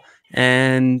NHL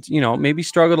and, maybe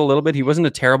struggled a little bit. He wasn't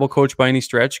a terrible coach by any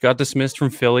stretch, got dismissed from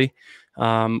Philly,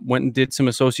 went and did some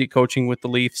associate coaching with the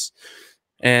Leafs.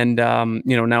 And,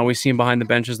 now we see him behind the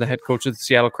bench as the head coach of the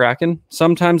Seattle Kraken.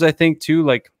 Sometimes I think too,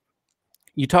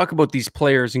 you talk about these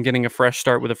players and getting a fresh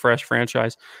start with a fresh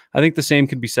franchise. I think the same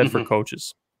could be said for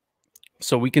coaches.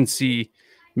 So we can see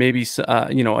maybe,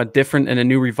 a different and a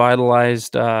new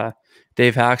revitalized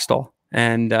Dave Hackstall.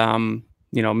 And,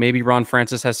 maybe Ron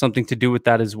Francis has something to do with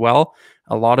that as well.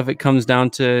 A lot of it comes down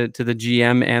to the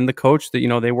GM and the coach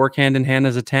that, they work hand in hand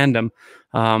as a tandem.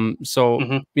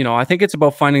 I think it's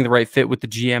about finding the right fit with the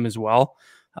GM as well.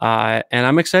 And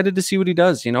I'm excited to see what he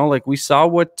does. We saw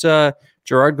what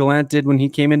Gerard Gallant did when he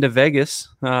came into Vegas.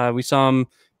 We saw him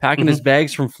packing his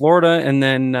bags from Florida and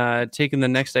then taking the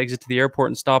next exit to the airport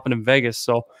and stopping in Vegas.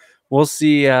 So we'll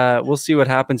see what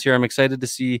happens here. I'm excited to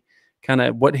see kind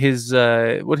of what his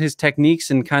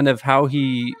techniques and kind of how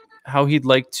he'd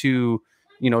like to,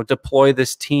 deploy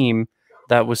this team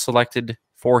that was selected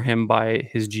for him by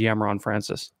his GM, Ron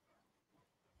Francis.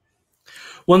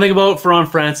 One thing about Ron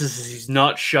Francis is he's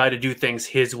not shy to do things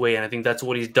his way, and I think that's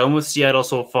what he's done with Seattle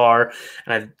so far.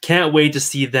 And I can't wait to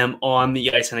see them on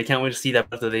the ice, and I can't wait to see that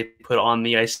they put on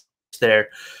the ice there.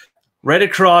 Right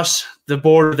across the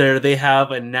border there, they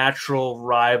have a natural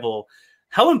rival.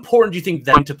 How important do you think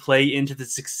that to play into the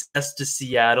success to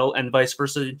Seattle and vice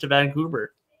versa to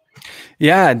Vancouver?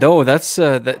 Yeah, no, that's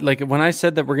that. Like when I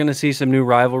said that we're going to see some new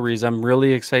rivalries, I'm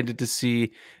really excited to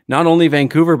see not only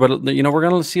Vancouver, but we're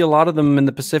going to see a lot of them in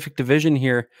the Pacific Division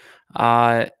here.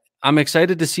 I'm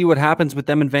excited to see what happens with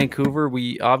them in Vancouver.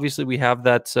 We have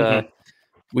that.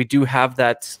 We do have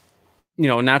that,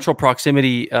 natural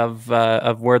proximity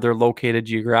of where they're located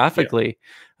geographically.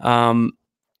 Yeah.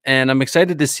 And I'm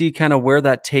excited to see kind of where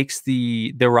that takes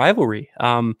the rivalry.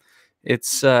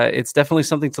 It's definitely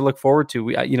something to look forward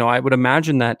to. I would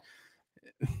imagine that,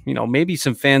 maybe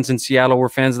some fans in Seattle were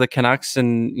fans of the Canucks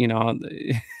and,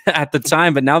 at the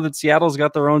time, but now that Seattle's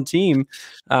got their own team,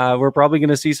 we're probably going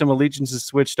to see some allegiances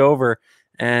switched over.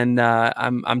 And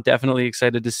I'm definitely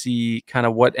excited to see kind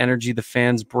of what energy the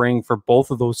fans bring for both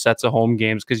of those sets of home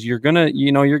games, because you're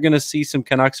gonna see some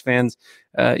Canucks fans.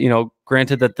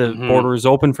 Granted that the border is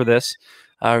open for this,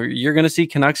 you're gonna see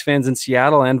Canucks fans in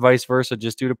Seattle and vice versa,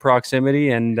 just due to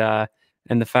proximity and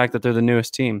the fact that they're the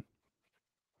newest team.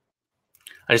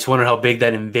 I just wonder how big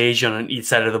that invasion on each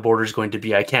side of the border is going to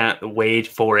be. I can't wait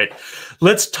for it.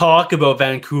 Let's talk about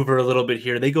Vancouver a little bit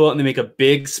here. They go out and they make a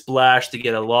big splash to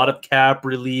get a lot of cap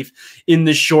relief in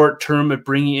the short term of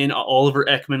bringing in Oliver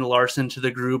Ekman-Larsson to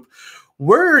the group.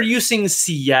 Where are you seeing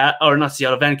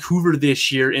Vancouver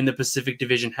this year in the Pacific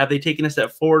Division? Have they taken a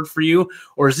step forward for you,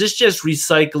 or is this just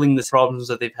recycling the problems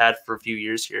that they've had for a few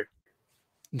years here?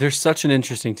 They're such an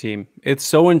interesting team. It's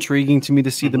so intriguing to me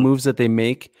to see the moves that they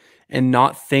make and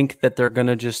not think that they're going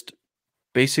to just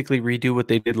basically redo what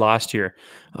they did last year.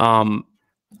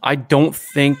 I don't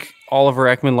think Oliver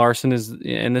Ekman-Larsson is,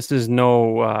 and this is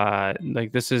no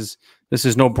this is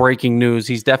no breaking news.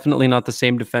 He's definitely not the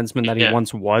same defenseman that he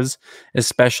once was,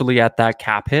 especially at that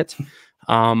cap hit.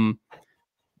 But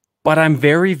I'm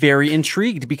very, very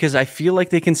intrigued because I feel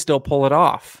like they can still pull it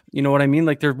off. You know what I mean?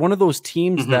 Like they're one of those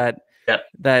teams that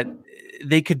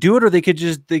they could do it, or they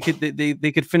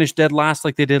could finish dead last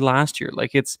like they did last year.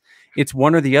 Like it's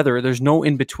one or the other. There's no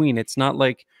in between. It's not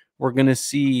like we're going to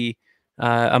see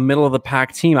a middle of the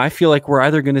pack team. I feel like we're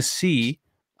either going to see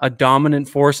a dominant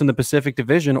force in the Pacific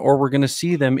Division, or we're going to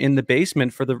see them in the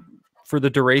basement for the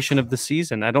duration of the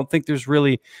season. I don't think there's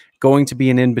really going to be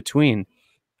an in between.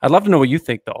 I'd love to know what you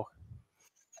think, though.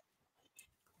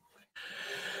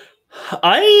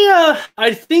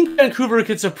 I think Vancouver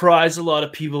could surprise a lot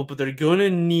of people, but they're going to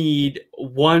need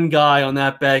one guy on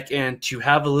that back end to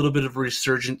have a little bit of a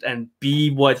resurgence and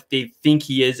be what they think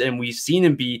he is, and we've seen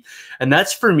him be, and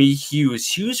that's for me Hughes.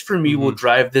 Hughes for me will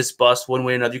drive this bus one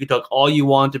way or another. You can talk all you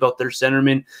want about their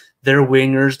centermen, their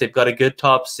wingers. They've got a good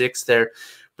top six there,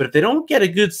 but if they don't get a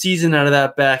good season out of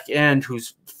that back end,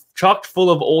 who's chocked full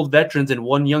of old veterans and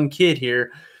one young kid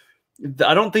here,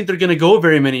 I don't think they're going to go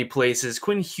very many places.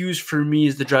 Quinn Hughes, for me,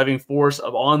 is the driving force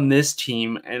on this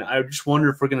team, and I just wonder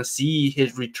if we're going to see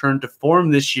his return to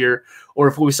form this year, or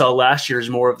if what we saw last year is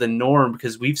more of the norm,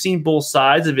 because we've seen both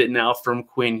sides of it now from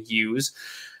Quinn Hughes.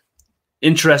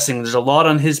 Interesting. There's a lot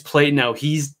on his plate now.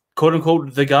 He's,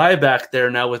 quote-unquote, the guy back there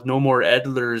now with no more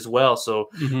Edler as well, so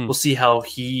we'll see how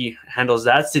he handles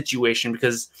that situation,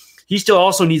 because he still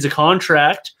also needs a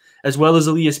contract, as well as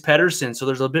Elias Pettersson. So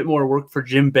there's a bit more work for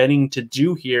Jim Benning to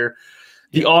do here.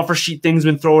 The offer sheet thing's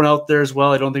been thrown out there as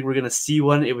well. I don't think we're going to see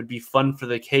one. It would be fun for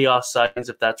the chaos signings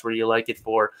if that's where you like it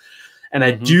for. And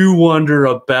I do wonder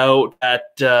about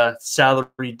that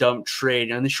salary dump trade.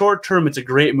 And in the short term, it's a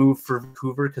great move for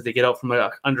Vancouver because they get out from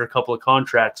under a couple of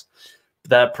contracts. But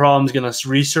that problem's going to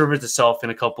resurface itself in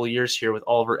a couple of years here with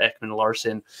Oliver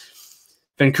Ekman-Larsson.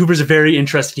 Vancouver's a very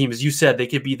interesting team. As you said, they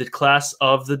could be the class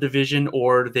of the division,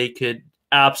 or they could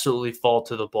absolutely fall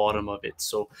to the bottom of it.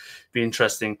 So be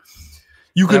interesting.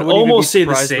 You could almost say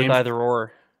the same with either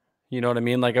or. You know what I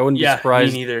mean? Like I wouldn't be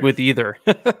surprised with either.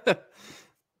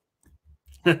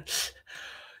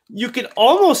 You could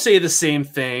almost say the same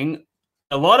thing.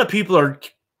 A lot of people are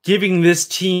giving this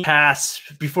team pass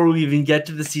before we even get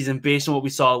to the season based on what we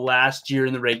saw last year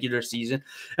in the regular season.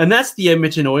 And that's the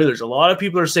Edmonton Oilers. A lot of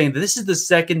people are saying that this is the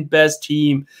second best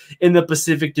team in the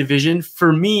Pacific Division.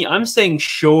 For me, I'm saying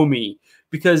show me,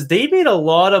 because they made a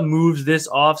lot of moves this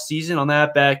offseason on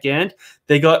that back end.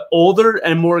 They got older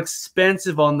and more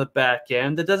expensive on the back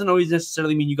end. That doesn't always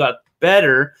necessarily mean you got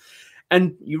better.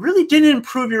 And you really didn't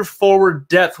improve your forward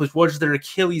depth, which was their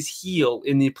Achilles heel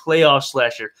in the playoffs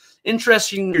last year.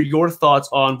 Interesting your thoughts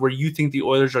on where you think the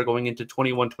Oilers are going into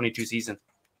 21-22 season.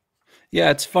 Yeah,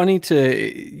 it's funny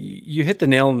you hit the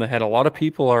nail on the head. A lot of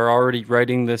people are already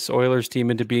writing this Oilers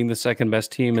team into being the second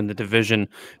best team in the division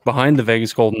behind the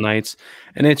Vegas Golden Knights.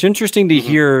 And it's interesting to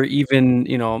hear even,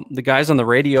 the guys on the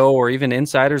radio or even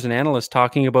insiders and analysts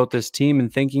talking about this team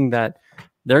and thinking that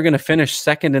they're going to finish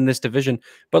second in this division.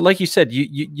 But like you said,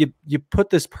 you put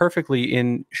this perfectly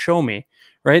in show me,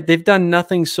 right? They've done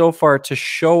nothing so far to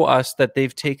show us that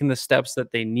they've taken the steps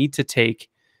that they need to take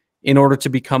in order to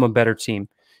become a better team.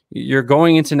 You're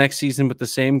going into next season with the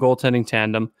same goaltending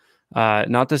tandem.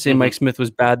 Not to say Mike Smith was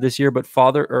bad this year, but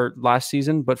last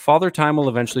season, but Father Time will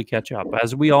eventually catch up.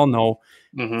 As we all know,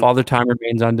 Father Time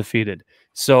remains undefeated.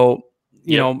 So,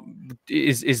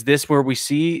 is this where we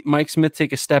see Mike Smith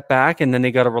take a step back and then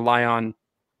they got to rely on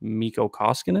Mikko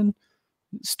Koskinen,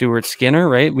 Stuart Skinner,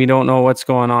 right? We don't know what's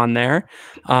going on there.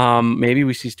 Maybe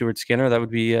we see Stuart Skinner. That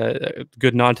would be a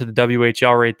good nod to the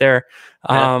WHL right there.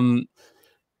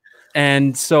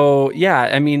 And so, yeah,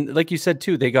 I mean, like you said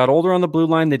too, they got older on the blue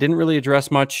line. They didn't really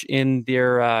address much in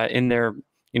their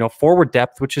forward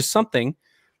depth, which is something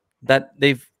that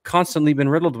they've constantly been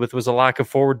riddled with, was a lack of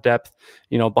forward depth,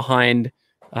 behind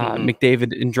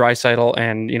McDavid and Draisaitl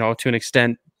and, to an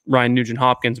extent, Ryan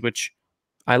Nugent-Hopkins, which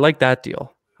I like that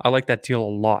deal. I like that deal a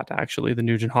lot, actually, the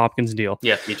Nugent-Hopkins deal.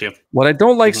 Yeah, me too. What I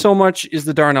don't like so much is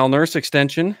the Darnell Nurse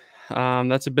extension.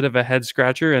 That's a bit of a head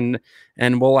scratcher, and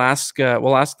we'll ask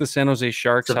the San Jose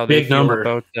Sharks how they feel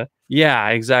about. Yeah,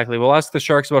 exactly. We'll ask the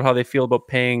Sharks about how they feel about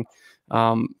paying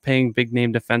big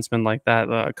name defensemen like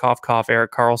that. Cough,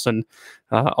 Erik Karlsson,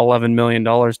 $11 million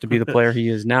to be the player he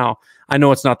is now. I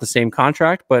know it's not the same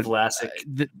contract, but Vlasic,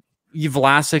 you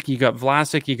got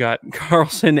Vlasic, you got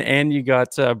Karlsson, and you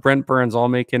got Brent Burns all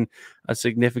making a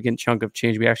significant chunk of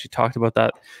change. We actually talked about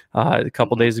that a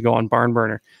couple days ago on Barn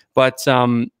Burner. But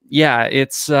yeah,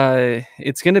 it's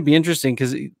going to be interesting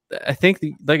because I think,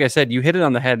 like I said, you hit it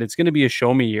on the head. It's going to be a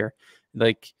show me year.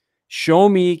 Like, show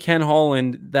me, Ken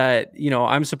Holland, that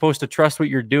I'm supposed to trust what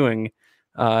you're doing.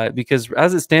 Because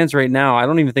as it stands right now, I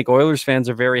don't even think Oilers fans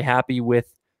are very happy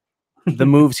with the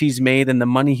moves he's made and the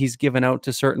money he's given out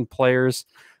to certain players.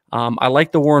 I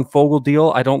like the Warren Fogle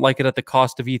deal. I don't like it at the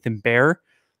cost of Ethan Bear.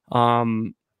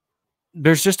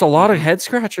 There's just a lot of head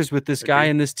scratchers with this guy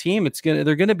and this team.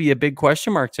 They're gonna be a big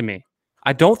question mark to me.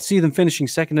 I don't see them finishing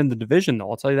second in the division,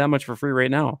 though. I'll tell you that much for free right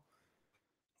now.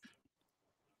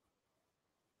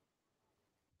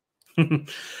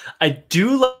 I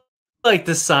do like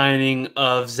the signing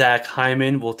of Zach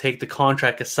Hyman. We'll take the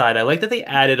contract aside. I like that they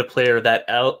added a player of that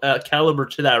caliber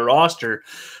to that roster.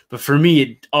 But for me,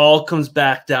 it all comes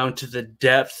back down to the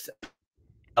depth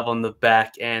on the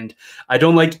back end. I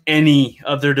don't like any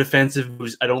of their defensive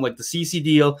moves. I don't like the CC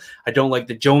deal. I don't like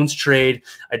the Jones trade.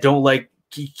 I don't like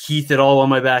Keith at all on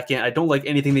my back end. I don't like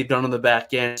anything they've done on the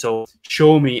back end. So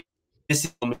show me. This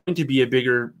is going to be a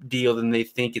bigger deal than they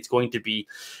think it's going to be.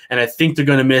 And I think they're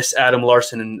going to miss Adam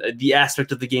Larson and the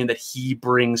aspect of the game that he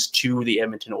brings to the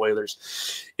Edmonton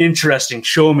Oilers. Interesting.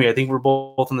 Show me. I think we're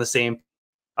both on the same.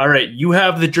 All right. You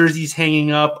have the jerseys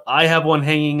hanging up. I have one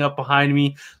hanging up behind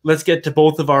me. Let's get to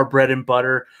both of our bread and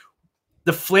butter.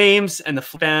 The Flames and the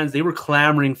fans, they were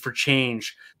clamoring for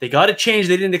change. They got a change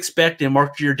they didn't expect in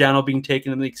Mark Giordano being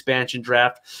taken in the expansion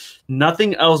draft.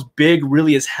 Nothing else big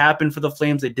really has happened for the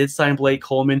Flames. They did sign Blake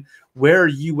Coleman. Where are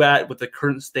you at with the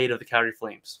current state of the Calgary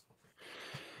Flames?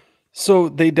 So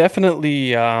they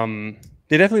definitely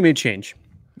made change.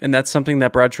 And that's something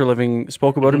that Brad Treliving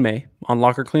spoke about in May on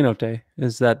Locker Cleanout Day,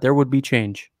 is that there would be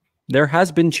change. There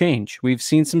has been change. We've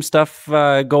seen some stuff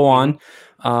go on.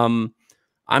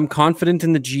 I'm confident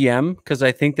in the GM because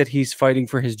I think that he's fighting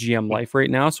for his GM life right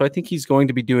now. So I think he's going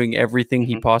to be doing everything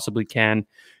he possibly can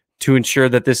to ensure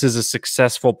that this is a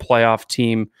successful playoff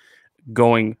team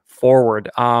going forward.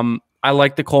 I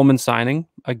like the Coleman signing.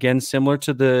 Again, similar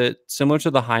to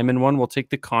the Hyman one. We'll take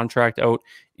the contract out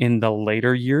in the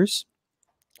later years.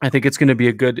 I think it's going to be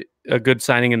a good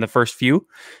signing in the first few,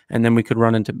 and then we could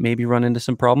run into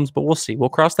some problems, but we'll see. We'll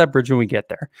cross that bridge when we get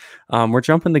there. We're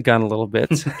jumping the gun a little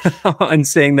bit and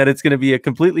saying that it's going to be a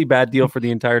completely bad deal for the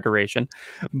entire duration.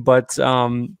 But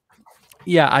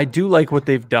yeah, I do like what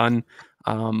they've done.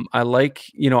 I like,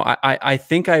 I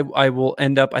think I will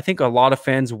end up, I think a lot of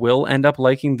fans will end up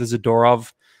liking the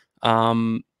Zadorov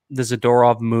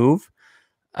move.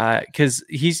 Cause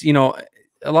he's,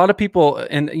 a lot of people,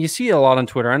 and you see it a lot on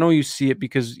Twitter. I know you see it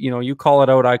because, you call it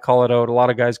out. I call it out. A lot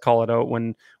of guys call it out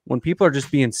when people are just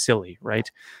being silly. Right.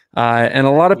 And a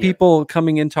lot of people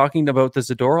coming in talking about the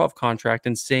Zadorov contract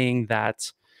and saying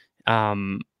that,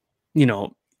 oh,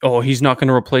 he's not going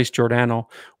to replace Giordano,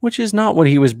 which is not what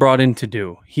he was brought in to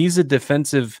do. He's a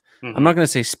defensive I'm not going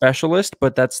to say specialist,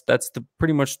 but that's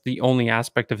pretty much the only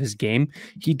aspect of his game.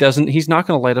 He's not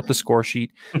going to light up the score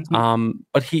sheet,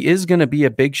 but he is going to be a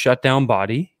big shutdown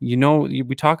body.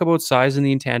 We talk about size and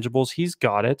the intangibles. He's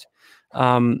got it.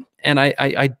 And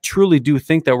I truly do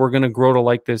think that we're going to grow to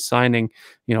like this signing,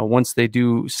 once they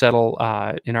do settle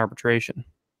in arbitration.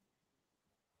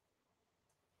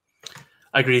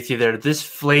 I agree with you there. This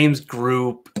Flames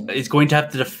group is going to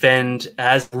have to defend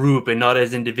as a group and not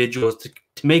as individuals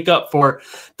to make up for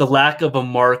the lack of a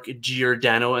Mark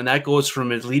Giordano. And that goes from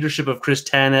his leadership of Chris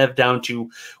Tanev down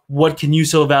to what can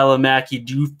Juuso Välimäki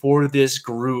do for this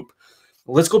group.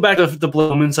 Let's go back to the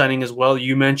Blowman signing as well.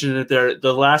 You mentioned that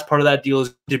the last part of that deal is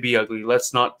going to be ugly.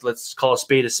 Let's call a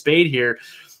spade here.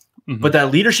 But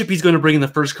that leadership he's going to bring in the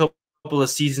first couple of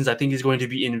seasons, I think is going to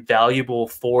be invaluable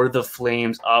for the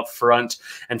Flames up front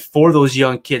and for those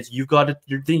young kids. You're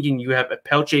thinking you have a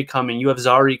Pelche coming, you have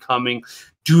Zari coming,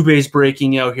 Dubé's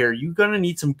breaking out here. You're going to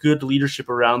need some good leadership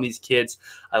around these kids.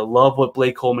 I love what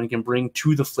Blake Coleman can bring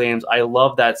to the Flames. I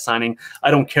love that signing. I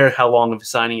don't care how long of a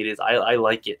signing it is. I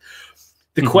like it.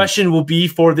 The question will be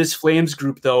for this Flames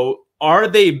group, though, are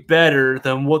they better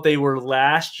than what they were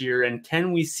last year, and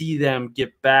can we see them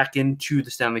get back into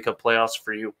the Stanley Cup playoffs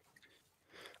for you?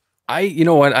 You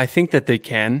know what? I think that they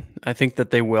can. I think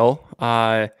that they will.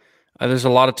 There's a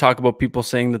lot of talk about people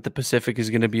saying that the Pacific is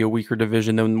going to be a weaker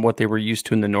division than what they were used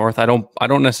to in the North. I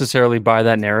don't necessarily buy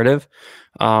that narrative,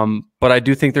 but I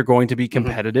do think they're going to be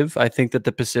competitive. I think that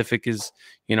the Pacific is,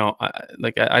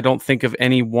 I don't think of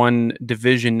any one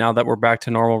division now that we're back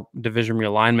to normal division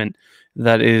realignment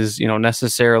that is,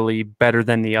 necessarily better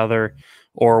than the other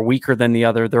or weaker than the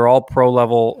other. They're all pro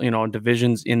level,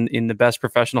 divisions in the best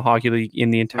professional hockey league in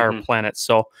the entire planet.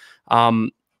 So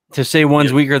to say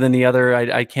one's weaker than the other,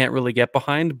 I can't really get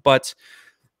behind, but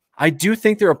I do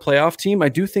think they're a playoff team. I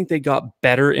do think they got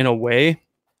better in a way.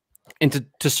 And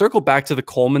to circle back to the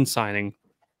Coleman signing,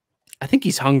 I think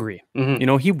he's hungry.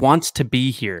 He wants to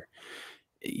be here.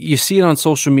 You see it on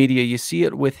social media. You see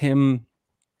it with him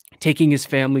taking his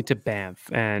family to Banff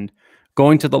and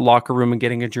going to the locker room and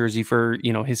getting a jersey for,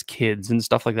 his kids and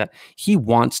stuff like that. He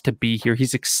wants to be here.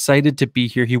 He's excited to be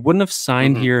here. He wouldn't have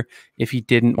signed here if he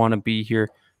didn't want to be here.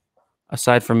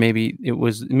 Aside from maybe it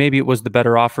was the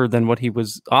better offer than what he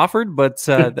was offered, but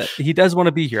that he does want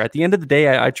to be here. At the end of the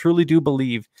day, I truly do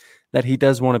believe that he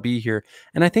does want to be here.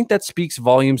 And I think that speaks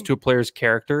volumes to a player's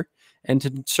character. And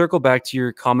to circle back to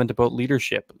your comment about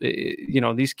leadership,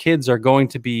 these kids are going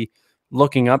to be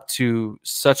looking up to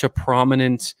such a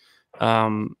prominent,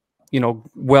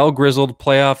 well-grizzled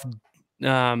playoff,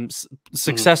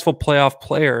 successful playoff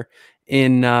player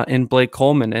in Blake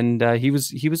Coleman. And he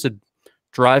was a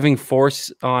driving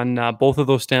force on both of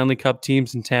those Stanley Cup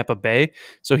teams in Tampa Bay.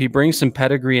 So he brings some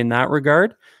pedigree in that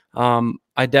regard.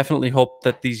 I definitely hope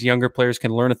that these younger players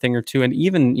can learn a thing or two. And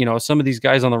even, some of these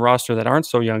guys on the roster that aren't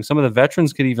so young, some of the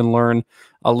veterans could even learn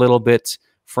a little bit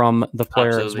from the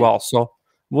player as well. So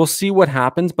we'll see what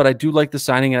happens, but I do like the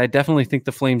signing, and I definitely think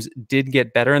the Flames did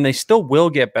get better, and they still will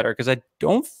get better because I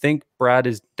don't think Brad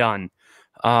is done.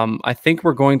 I think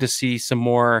we're going to see some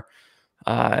more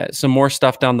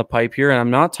stuff down the pipe here, and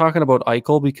I'm not talking about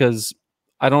Eichel because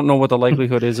I don't know what the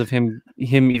likelihood is of him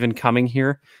even coming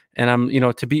here. And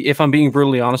if I'm being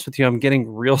brutally honest with you, I'm getting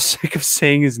real sick of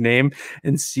saying his name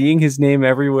and seeing his name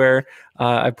everywhere.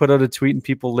 I put out a tweet and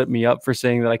people lit me up for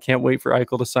saying that I can't wait for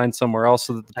Eichel to sign somewhere else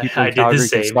so that the people in Calgary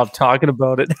can stop talking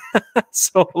about it.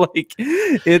 So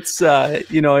it's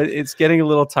getting a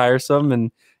little tiresome,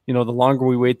 and the longer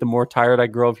we wait, the more tired I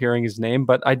grow of hearing his name.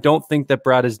 But I don't think that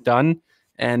Brad is done.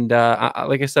 And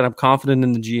like I said, I'm confident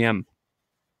in the GM.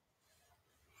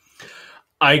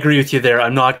 I agree with you there.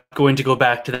 I'm not going to go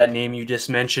back to that name you just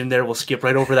mentioned there. We'll skip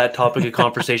right over that topic of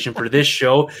conversation for this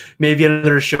show, maybe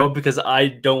another show, because I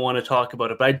don't want to talk about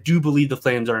it. But I do believe the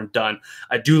Flames aren't done.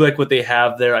 I do like what they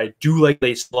have there. I do like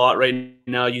they slot right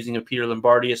now, using a Peter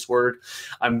Lombardius word.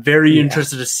 I'm very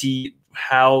interested to see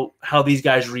how these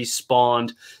guys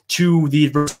respond to the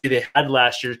adversity they had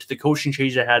last year, to the coaching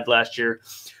change they had last year.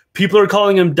 People are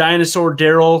calling him Dinosaur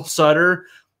Daryl Sutter.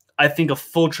 I think a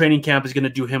full training camp is going to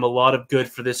do him a lot of good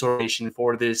for this organization,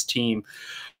 for this team.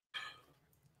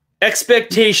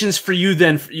 Expectations for you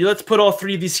then. Let's put all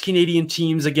three of these Canadian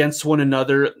teams against one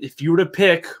another. If you were to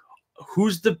pick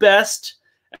who's the best,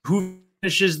 who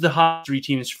finishes the hot three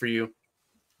teams for you?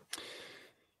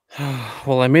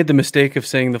 Well, I made the mistake of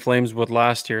saying the Flames would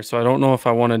last year, so I don't know if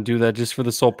I want to do that just for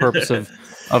the sole purpose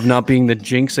of not being the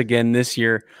jinx again this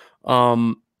year.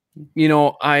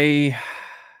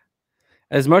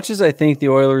 As much as I think the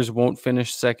Oilers won't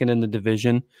finish second in the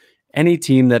division, any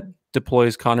team that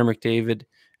deploys Connor McDavid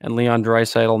and Leon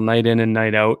Draisaitl night in and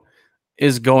night out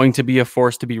is going to be a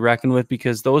force to be reckoned with,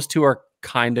 because those two are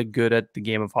kind of good at the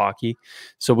game of hockey.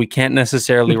 So we can't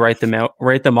necessarily write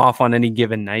them off on any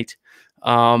given night.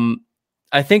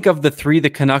 I think of the three, the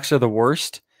Canucks are the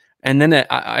worst. And then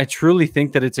I truly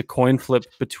think that it's a coin flip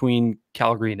between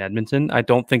Calgary and Edmonton. I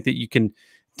don't think that you can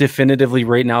definitively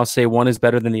right now say one is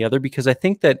better than the other, because I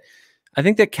think that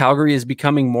Calgary is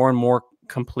becoming more and more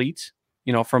complete,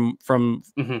 from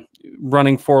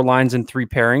running 4 lines and 3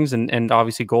 pairings and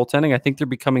obviously goaltending. I think they're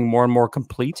becoming more and more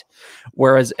complete.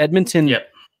 Whereas Edmonton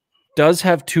does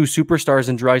have 2 superstars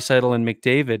in Draisaitl and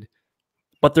McDavid,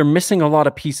 but they're missing a lot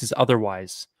of pieces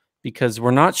otherwise, because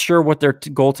we're not sure what their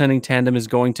goaltending tandem is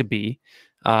going to be.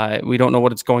 We don't know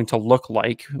what it's going to look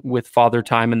like with Father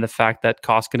Time and the fact that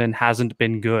Koskinen hasn't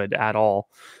been good at all.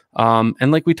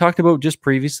 And like we talked about just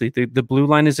previously, the blue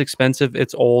line is expensive,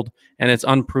 it's old, and it's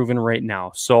unproven right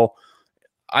now. So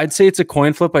I'd say it's a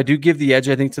coin flip. I do give the edge,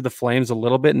 I think, to the Flames a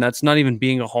little bit, and that's not even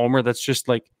being a homer. That's just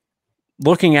like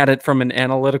looking at it from an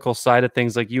analytical side of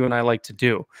things like you and I like to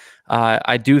do.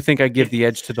 I do think I give the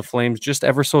edge to the Flames just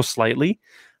ever so slightly.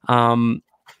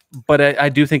 But I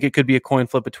do think it could be a coin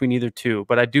flip between either two.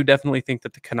 But I do definitely think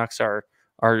that the Canucks are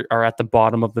at the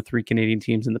bottom of the 3 Canadian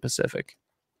teams in the Pacific.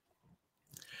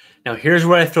 Now, here's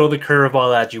where I throw the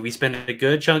curveball at you. We spent a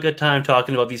good chunk of time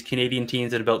talking about these Canadian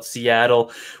teams and about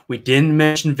Seattle. We didn't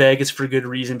mention Vegas for good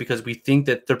reason, because we think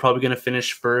that they're probably going to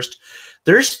finish first.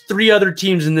 There's 3 other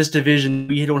teams in this division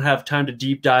we don't have time to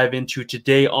deep dive into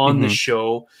today on the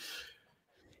show.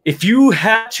 If you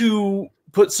had to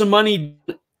put some money,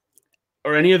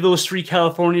 are any of those 3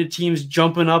 California teams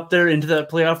jumping up there into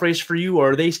that playoff race for you,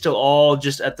 or are they still all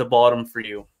just at the bottom for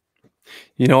you?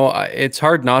 It's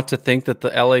hard not to think that the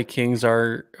LA Kings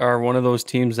are one of those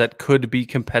teams that could be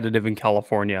competitive in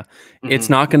California. It's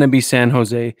not going to be San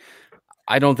Jose.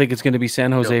 I don't think it's going to be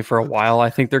San Jose for a while. I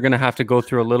think they're going to have to go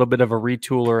through a little bit of a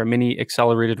retool or a mini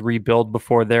accelerated rebuild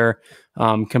before they're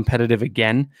competitive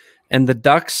again. And the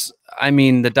Ducks,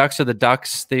 the Ducks are the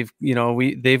Ducks.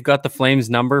 They've got the Flames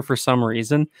number for some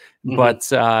reason,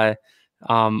 but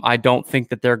I don't think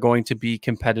that they're going to be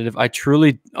competitive. I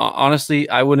truly, honestly,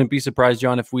 I wouldn't be surprised,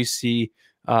 John, if we see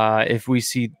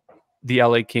the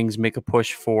LA Kings make a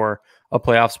push for a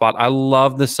playoff spot. I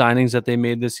love the signings that they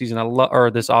made this season.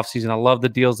 This offseason. I love the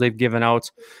deals they've given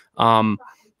out.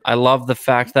 I love the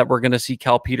fact that we're going to see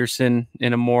Cal Peterson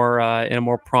in a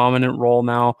more prominent role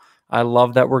now. I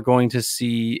love that we're going to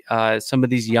see some of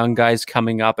these young guys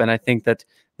coming up, and I think that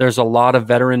there's a lot of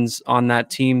veterans on that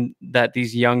team that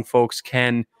these young folks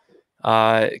can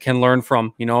learn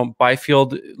from.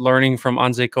 Byfield learning from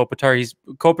Anze Kopitar.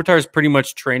 Kopitar is pretty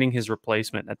much training his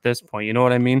replacement at this point. You know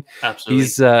what I mean?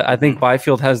 Absolutely. I think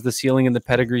Byfield has the ceiling and the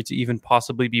pedigree to even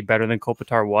possibly be better than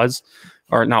Kopitar was,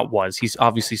 or not was. He's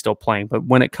obviously still playing, but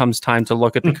when it comes time to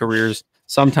look at the careers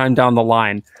sometime down the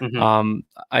line,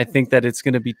 I think that it's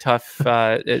going to be tough.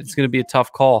 It's going to be a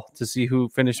tough call to see who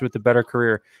finished with the better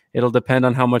career. It'll depend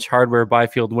on how much hardware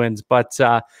Byfield wins, but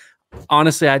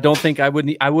honestly, I don't think I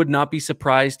would not be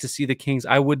surprised to see the Kings.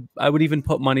 I would even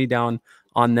put money down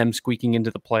on them squeaking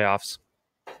into the playoffs.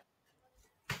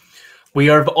 We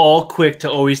are all quick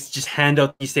to always just hand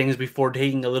out these things before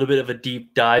taking a little bit of a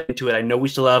deep dive into it. I know we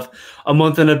still have a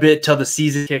month and a bit till the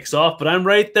season kicks off, but I'm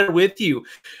right there with you.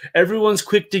 Everyone's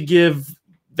quick to give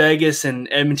Vegas and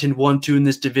Edmonton 1-2 in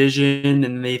this division,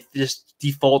 and they just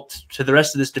default to the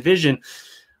rest of this division.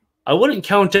 I wouldn't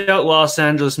count out Los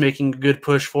Angeles making a good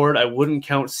push for it. I wouldn't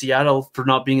count Seattle for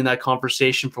not being in that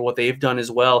conversation for what they've done as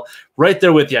well. Right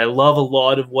there with you. I love a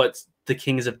lot of what the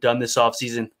Kings have done this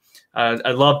offseason.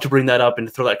 I love to bring that up and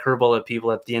to throw that curveball at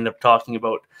people at the end of talking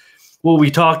about what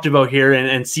we talked about here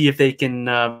and see if they can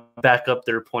back up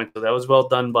their point. So that was well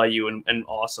done by you and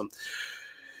awesome.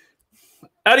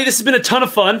 Auddie, this has been a ton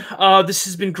of fun. This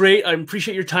has been great. I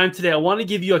appreciate your time today. I want to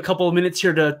give you a couple of minutes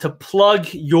here to plug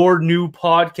your new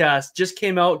podcast. Just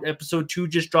came out. Episode 2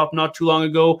 just dropped not too long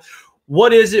ago.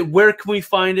 What is it? Where can we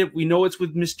find it? We know it's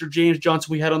with Mr. James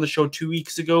Johnson we had on the show 2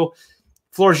 weeks ago.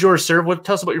 Floor is yours, sir.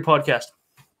 Tell us about your podcast.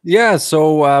 Yeah,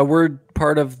 so we're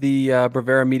part of the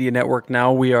Bravera Media Network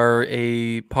now. We are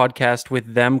a podcast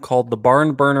with them called the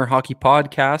Barn Burner Hockey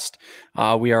Podcast.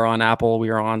 We are on Apple. We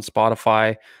are on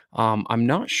Spotify. I'm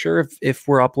not sure if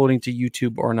we're uploading to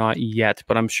YouTube or not yet,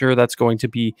 but I'm sure that's going to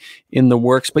be in the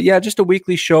works. But yeah, just a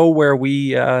weekly show where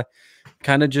we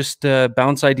kind of just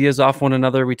bounce ideas off one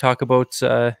another. We talk about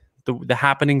the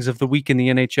happenings of the week in the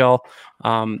NHL.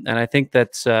 And I think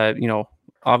that's,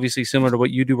 obviously similar to what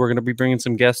you do, we're going to be bringing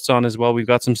some guests on as well. We've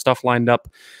got some stuff lined up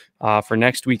for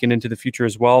next week and into the future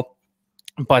as well.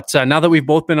 But now that we've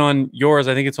both been on yours,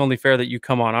 I think it's only fair that you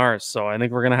come on ours. So I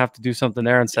think we're going to have to do something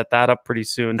there and set that up pretty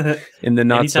soon in the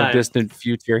not so distant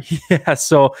future. Yeah.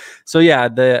 So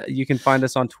yeah, you can find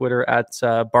us on Twitter at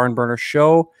Barnburner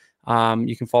Show.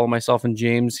 You can follow myself and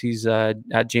James. He's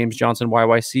at James Johnson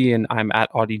YYC, and I'm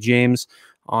at Auddie James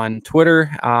on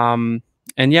Twitter. And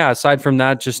yeah, aside from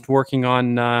that, just working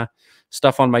on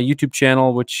stuff on my YouTube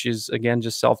channel, which is again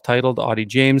just self-titled Auddie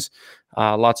James.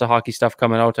 Lots of hockey stuff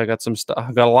coming out. I got some stuff.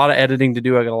 I got a lot of editing to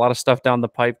do. I got a lot of stuff down the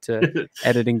pipe to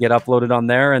edit and get uploaded on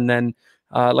there. And then,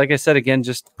 like I said, again,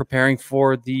 just preparing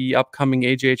for the upcoming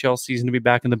AJHL season to be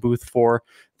back in the booth for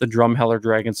the Drumheller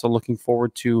Dragons. So looking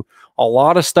forward to a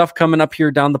lot of stuff coming up here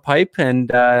down the pipe,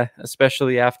 and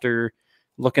especially after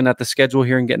looking at the schedule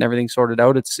here and getting everything sorted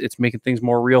out, it's making things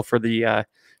more real for the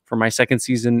for my second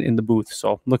season in the booth.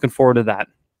 So looking forward to that.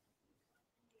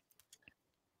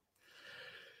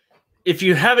 If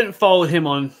you haven't followed him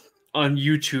on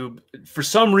YouTube, for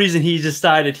some reason he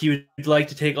decided he would like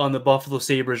to take on the Buffalo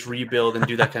Sabres rebuild and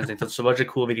do that kind of thing. There's so much of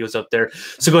cool videos up there.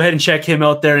 So go ahead and check him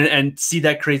out there and see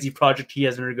that crazy project he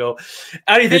has undergo.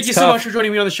 Auddie, thank you so much for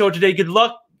joining me on the show today. Good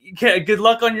luck. Good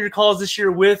luck on your calls this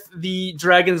year with the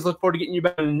Dragons. Look forward to getting you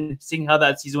back and seeing how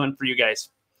that season went for you guys.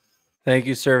 Thank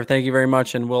you, sir. Thank you very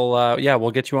much. And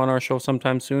we'll get you on our show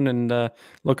sometime soon, and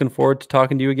looking forward to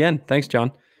talking to you again. Thanks,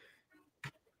 John.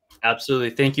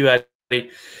 Absolutely. Thank you, Auddie.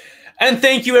 And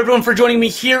thank you, everyone, for joining me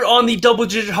here on the Double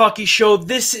Digit Hockey Show.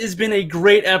 This has been a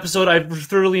great episode. I've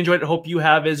thoroughly enjoyed it. I hope you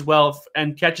have as well.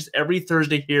 And catch us every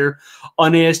Thursday here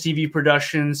on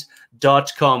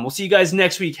ASTVProductions.com. We'll see you guys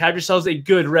next week. Have yourselves a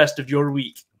good rest of your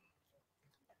week.